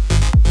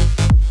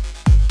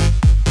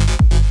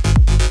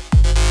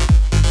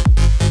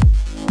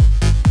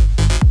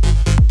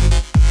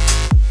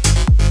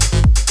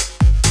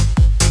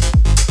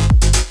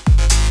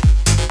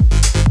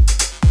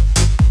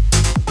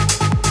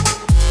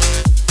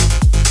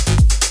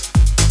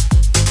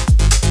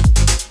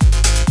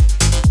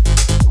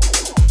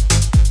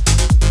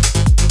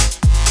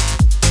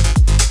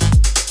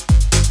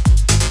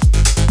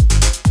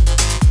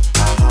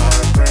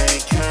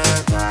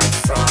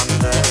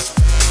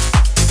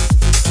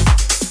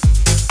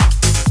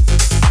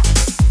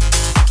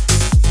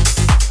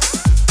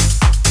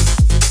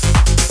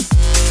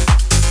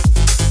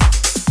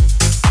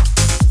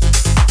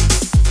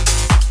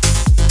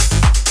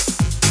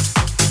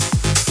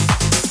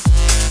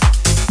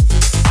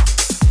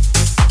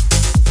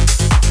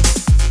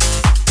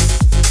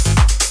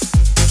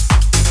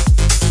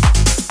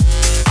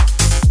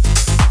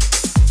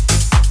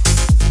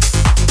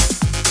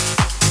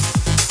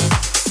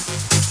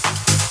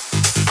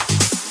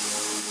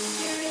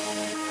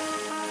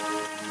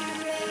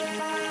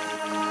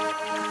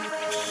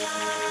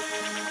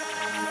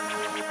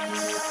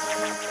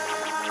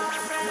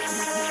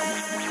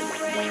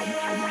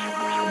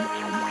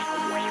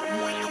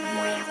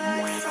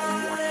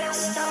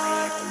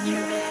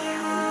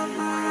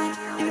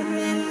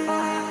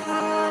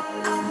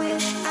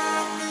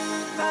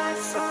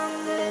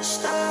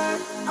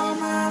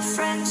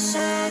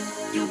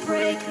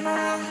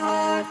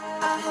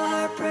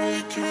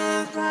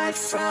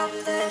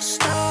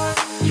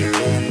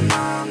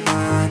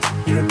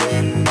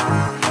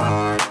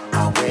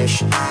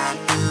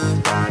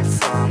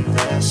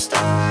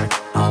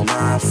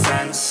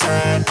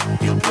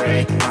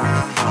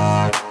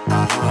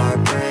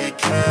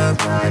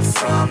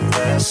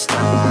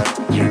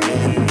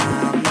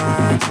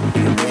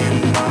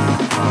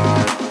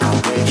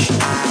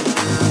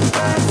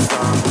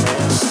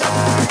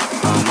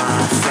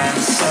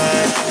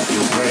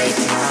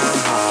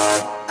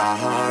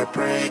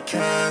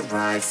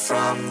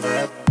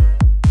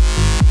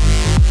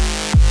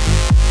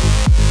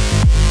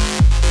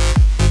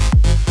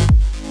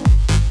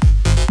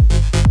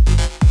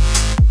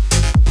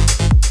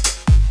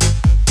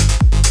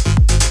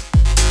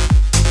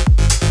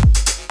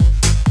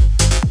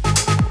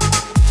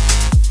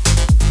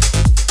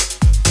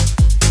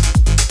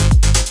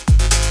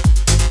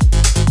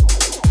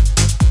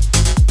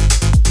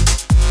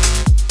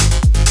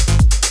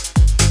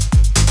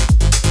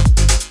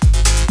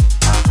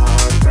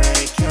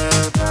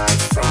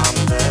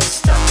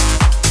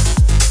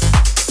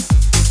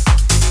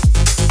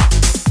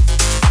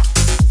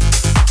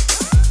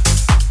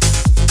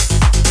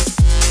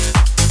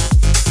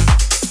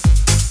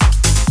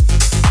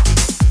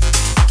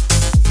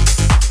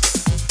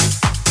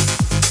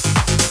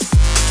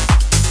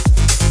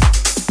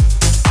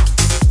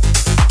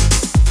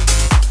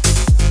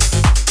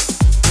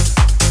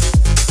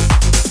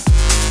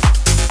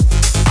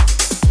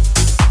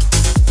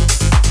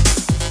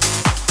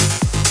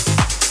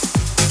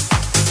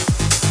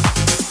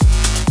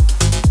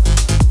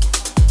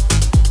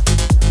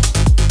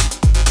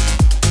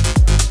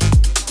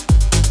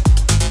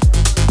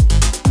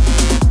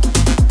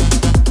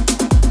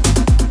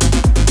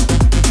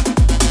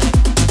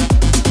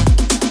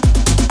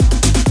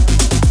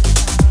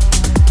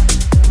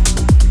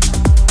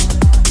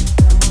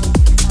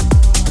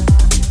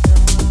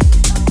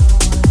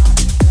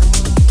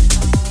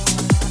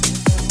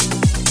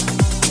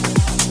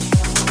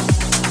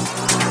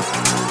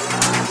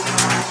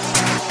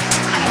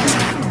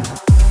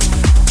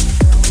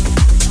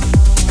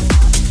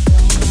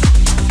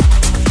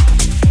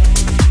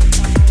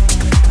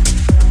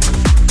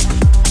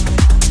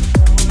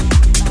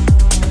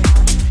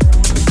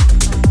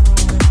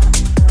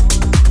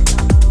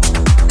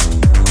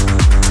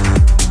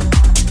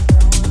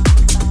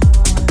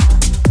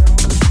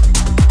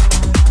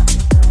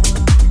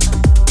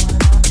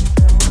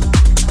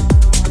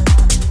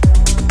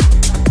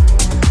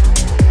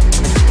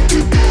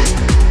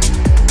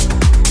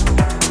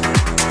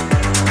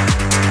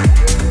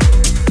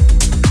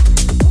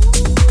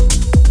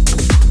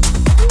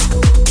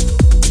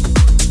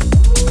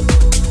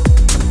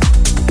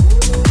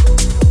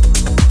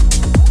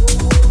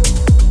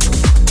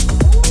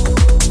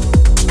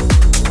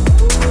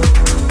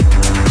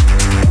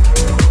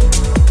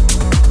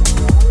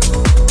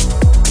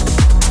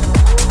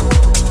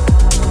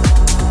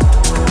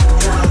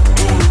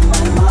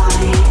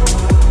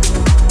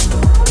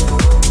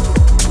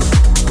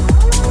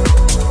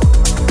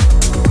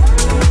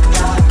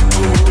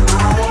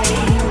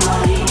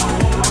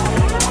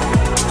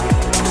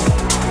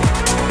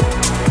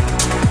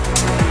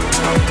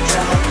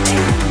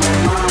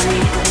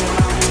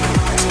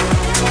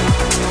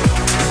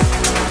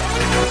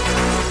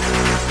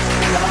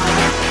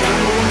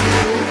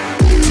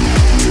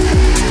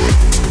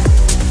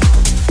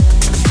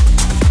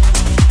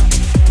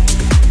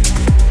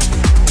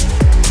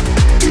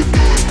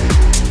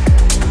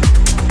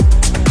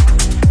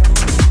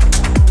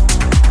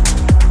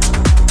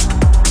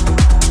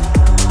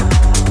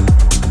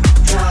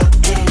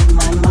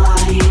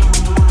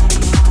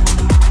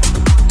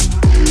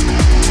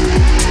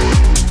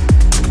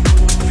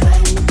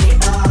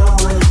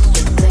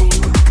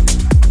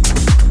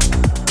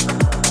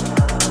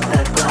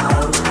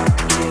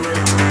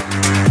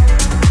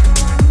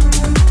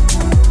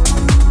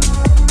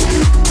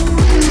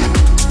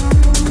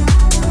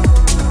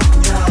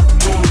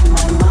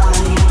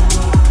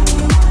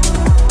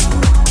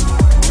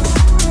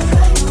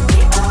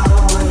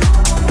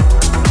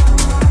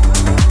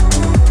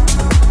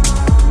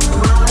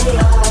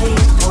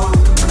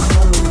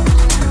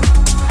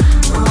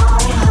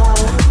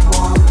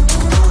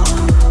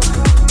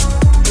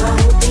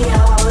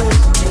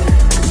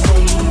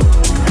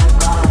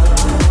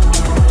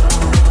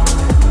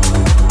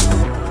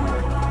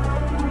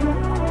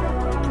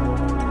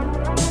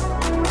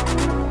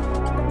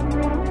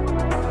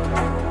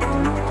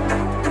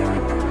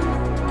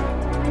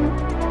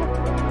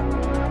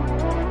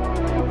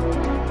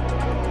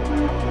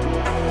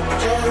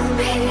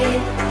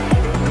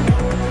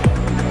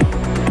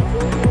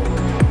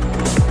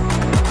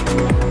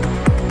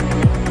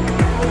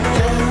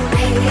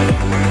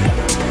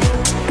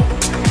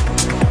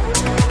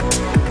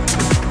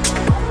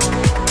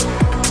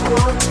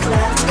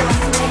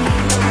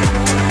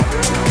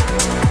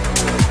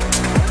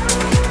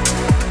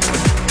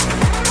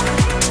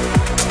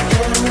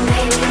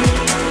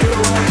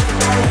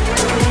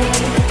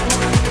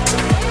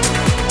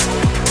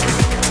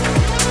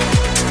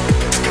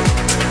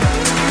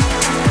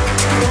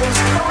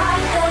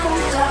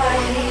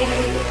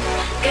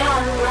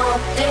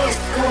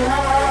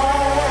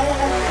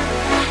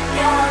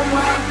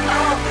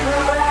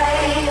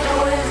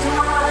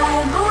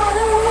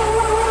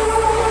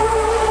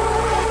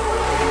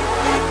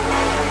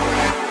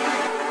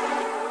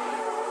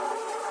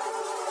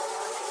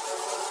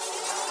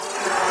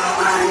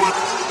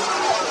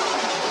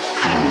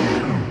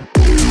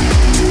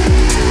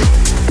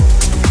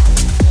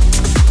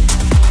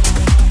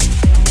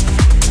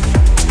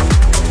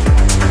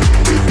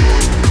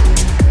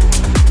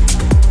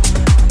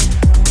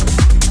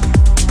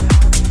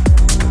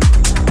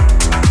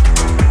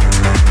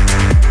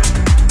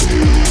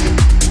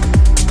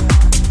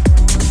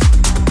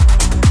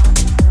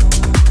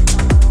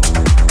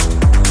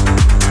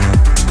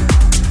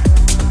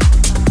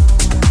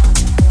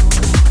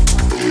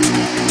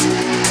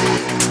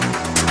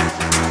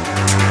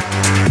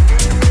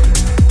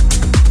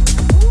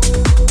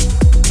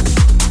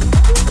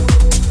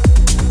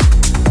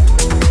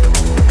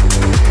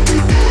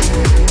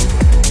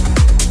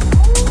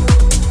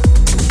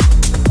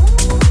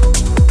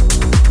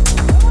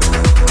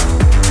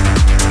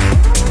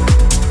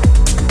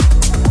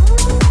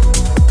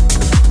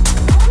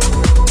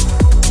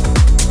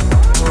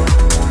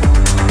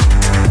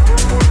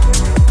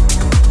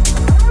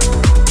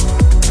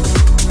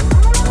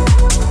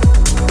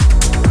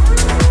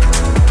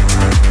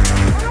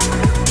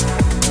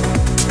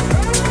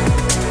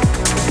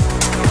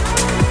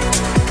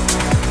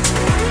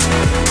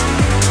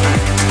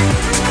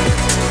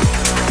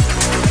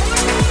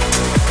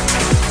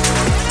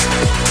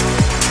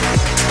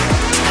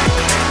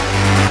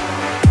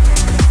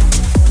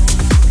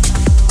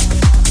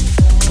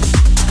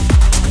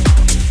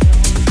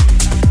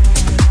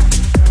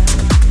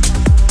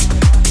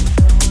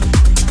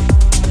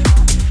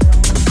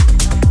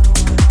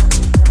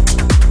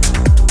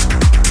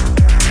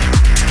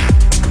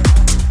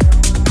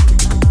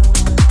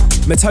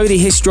Metodi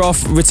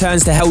Histroff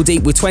returns to Hell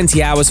Deep with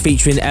 20 Hours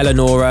featuring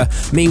Eleonora.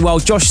 Meanwhile,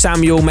 Josh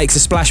Samuel makes a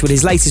splash with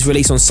his latest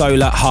release on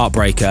Solar,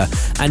 Heartbreaker.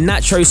 And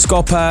Nacho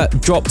Scopa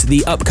dropped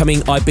the upcoming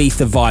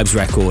Ibiza Vibes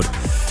record.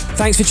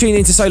 Thanks for tuning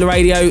into Solar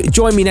Radio.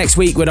 Join me next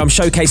week when I'm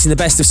showcasing the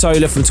best of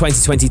Solar from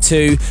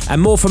 2022. And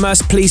more from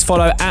us, please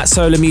follow at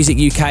Solar Music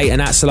UK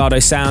and at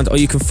Solado Sound, or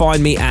you can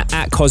find me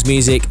at Cos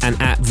Music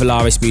and at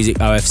Valaris Music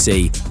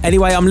OFC.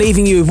 Anyway, I'm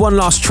leaving you with one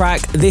last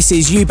track. This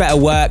is You Better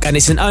Work, and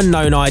it's an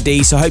unknown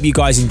ID, so I hope you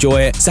guys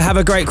enjoy it. So have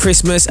a great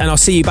Christmas, and I'll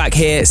see you back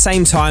here,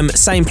 same time,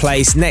 same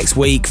place, next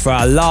week for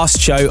our last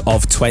show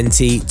of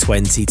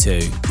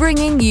 2022.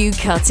 Bringing you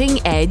cutting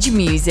edge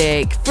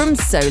music from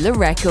Solar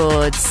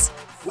Records.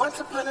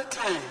 Once upon a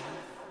time,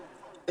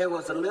 there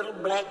was a little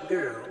black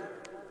girl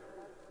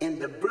in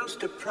the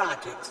Brewster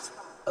Projects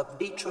of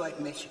Detroit,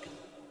 Michigan.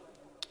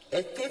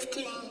 At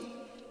 15,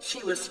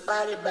 she was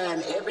spotted by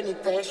an Ebony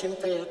Fashion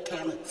Fair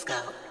talent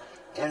scout,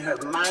 and her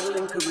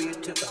modeling career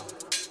took off.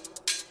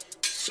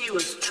 She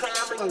was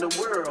traveling the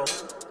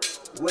world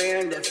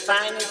wearing the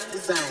finest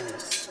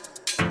designers,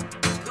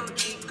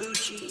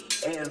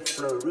 Gucci, and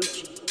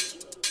Fiorucci.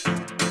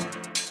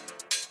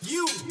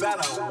 You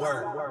better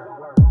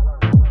work.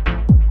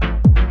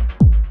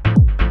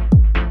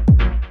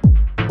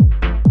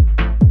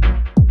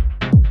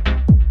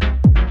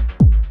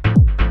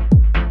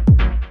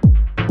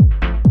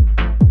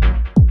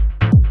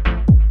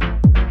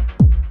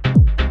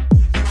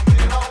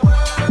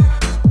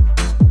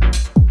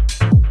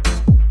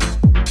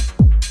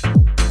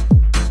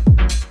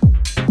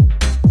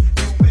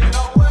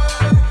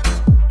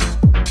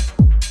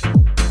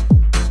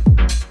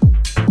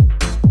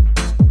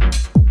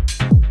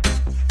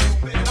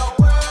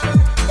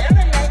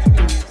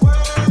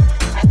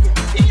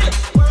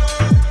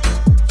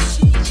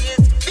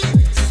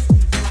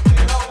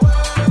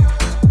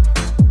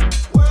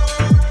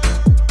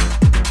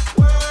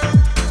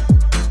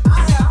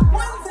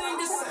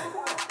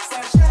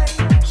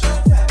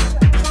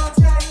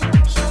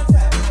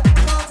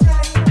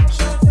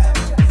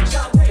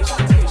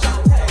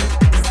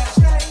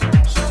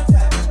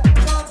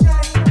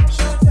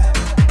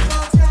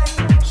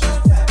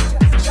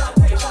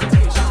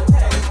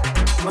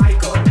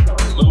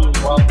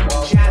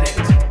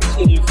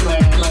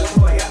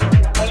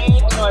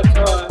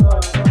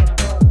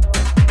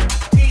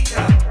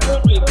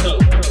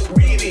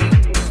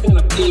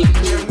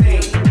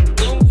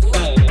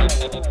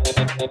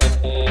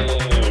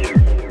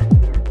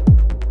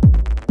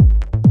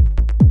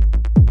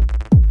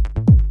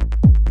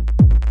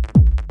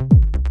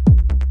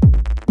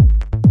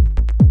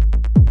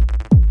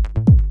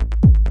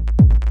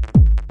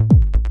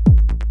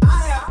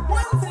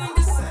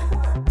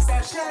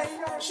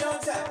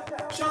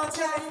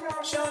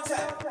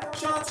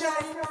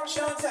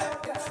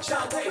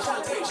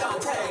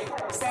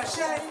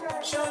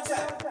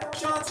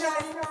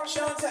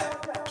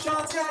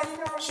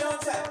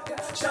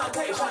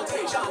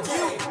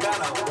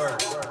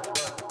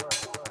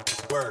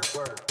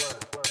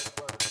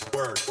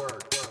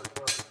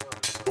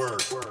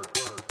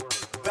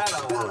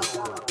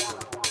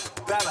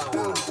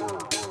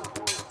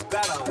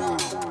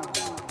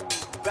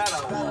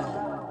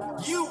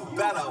 You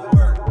better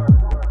work.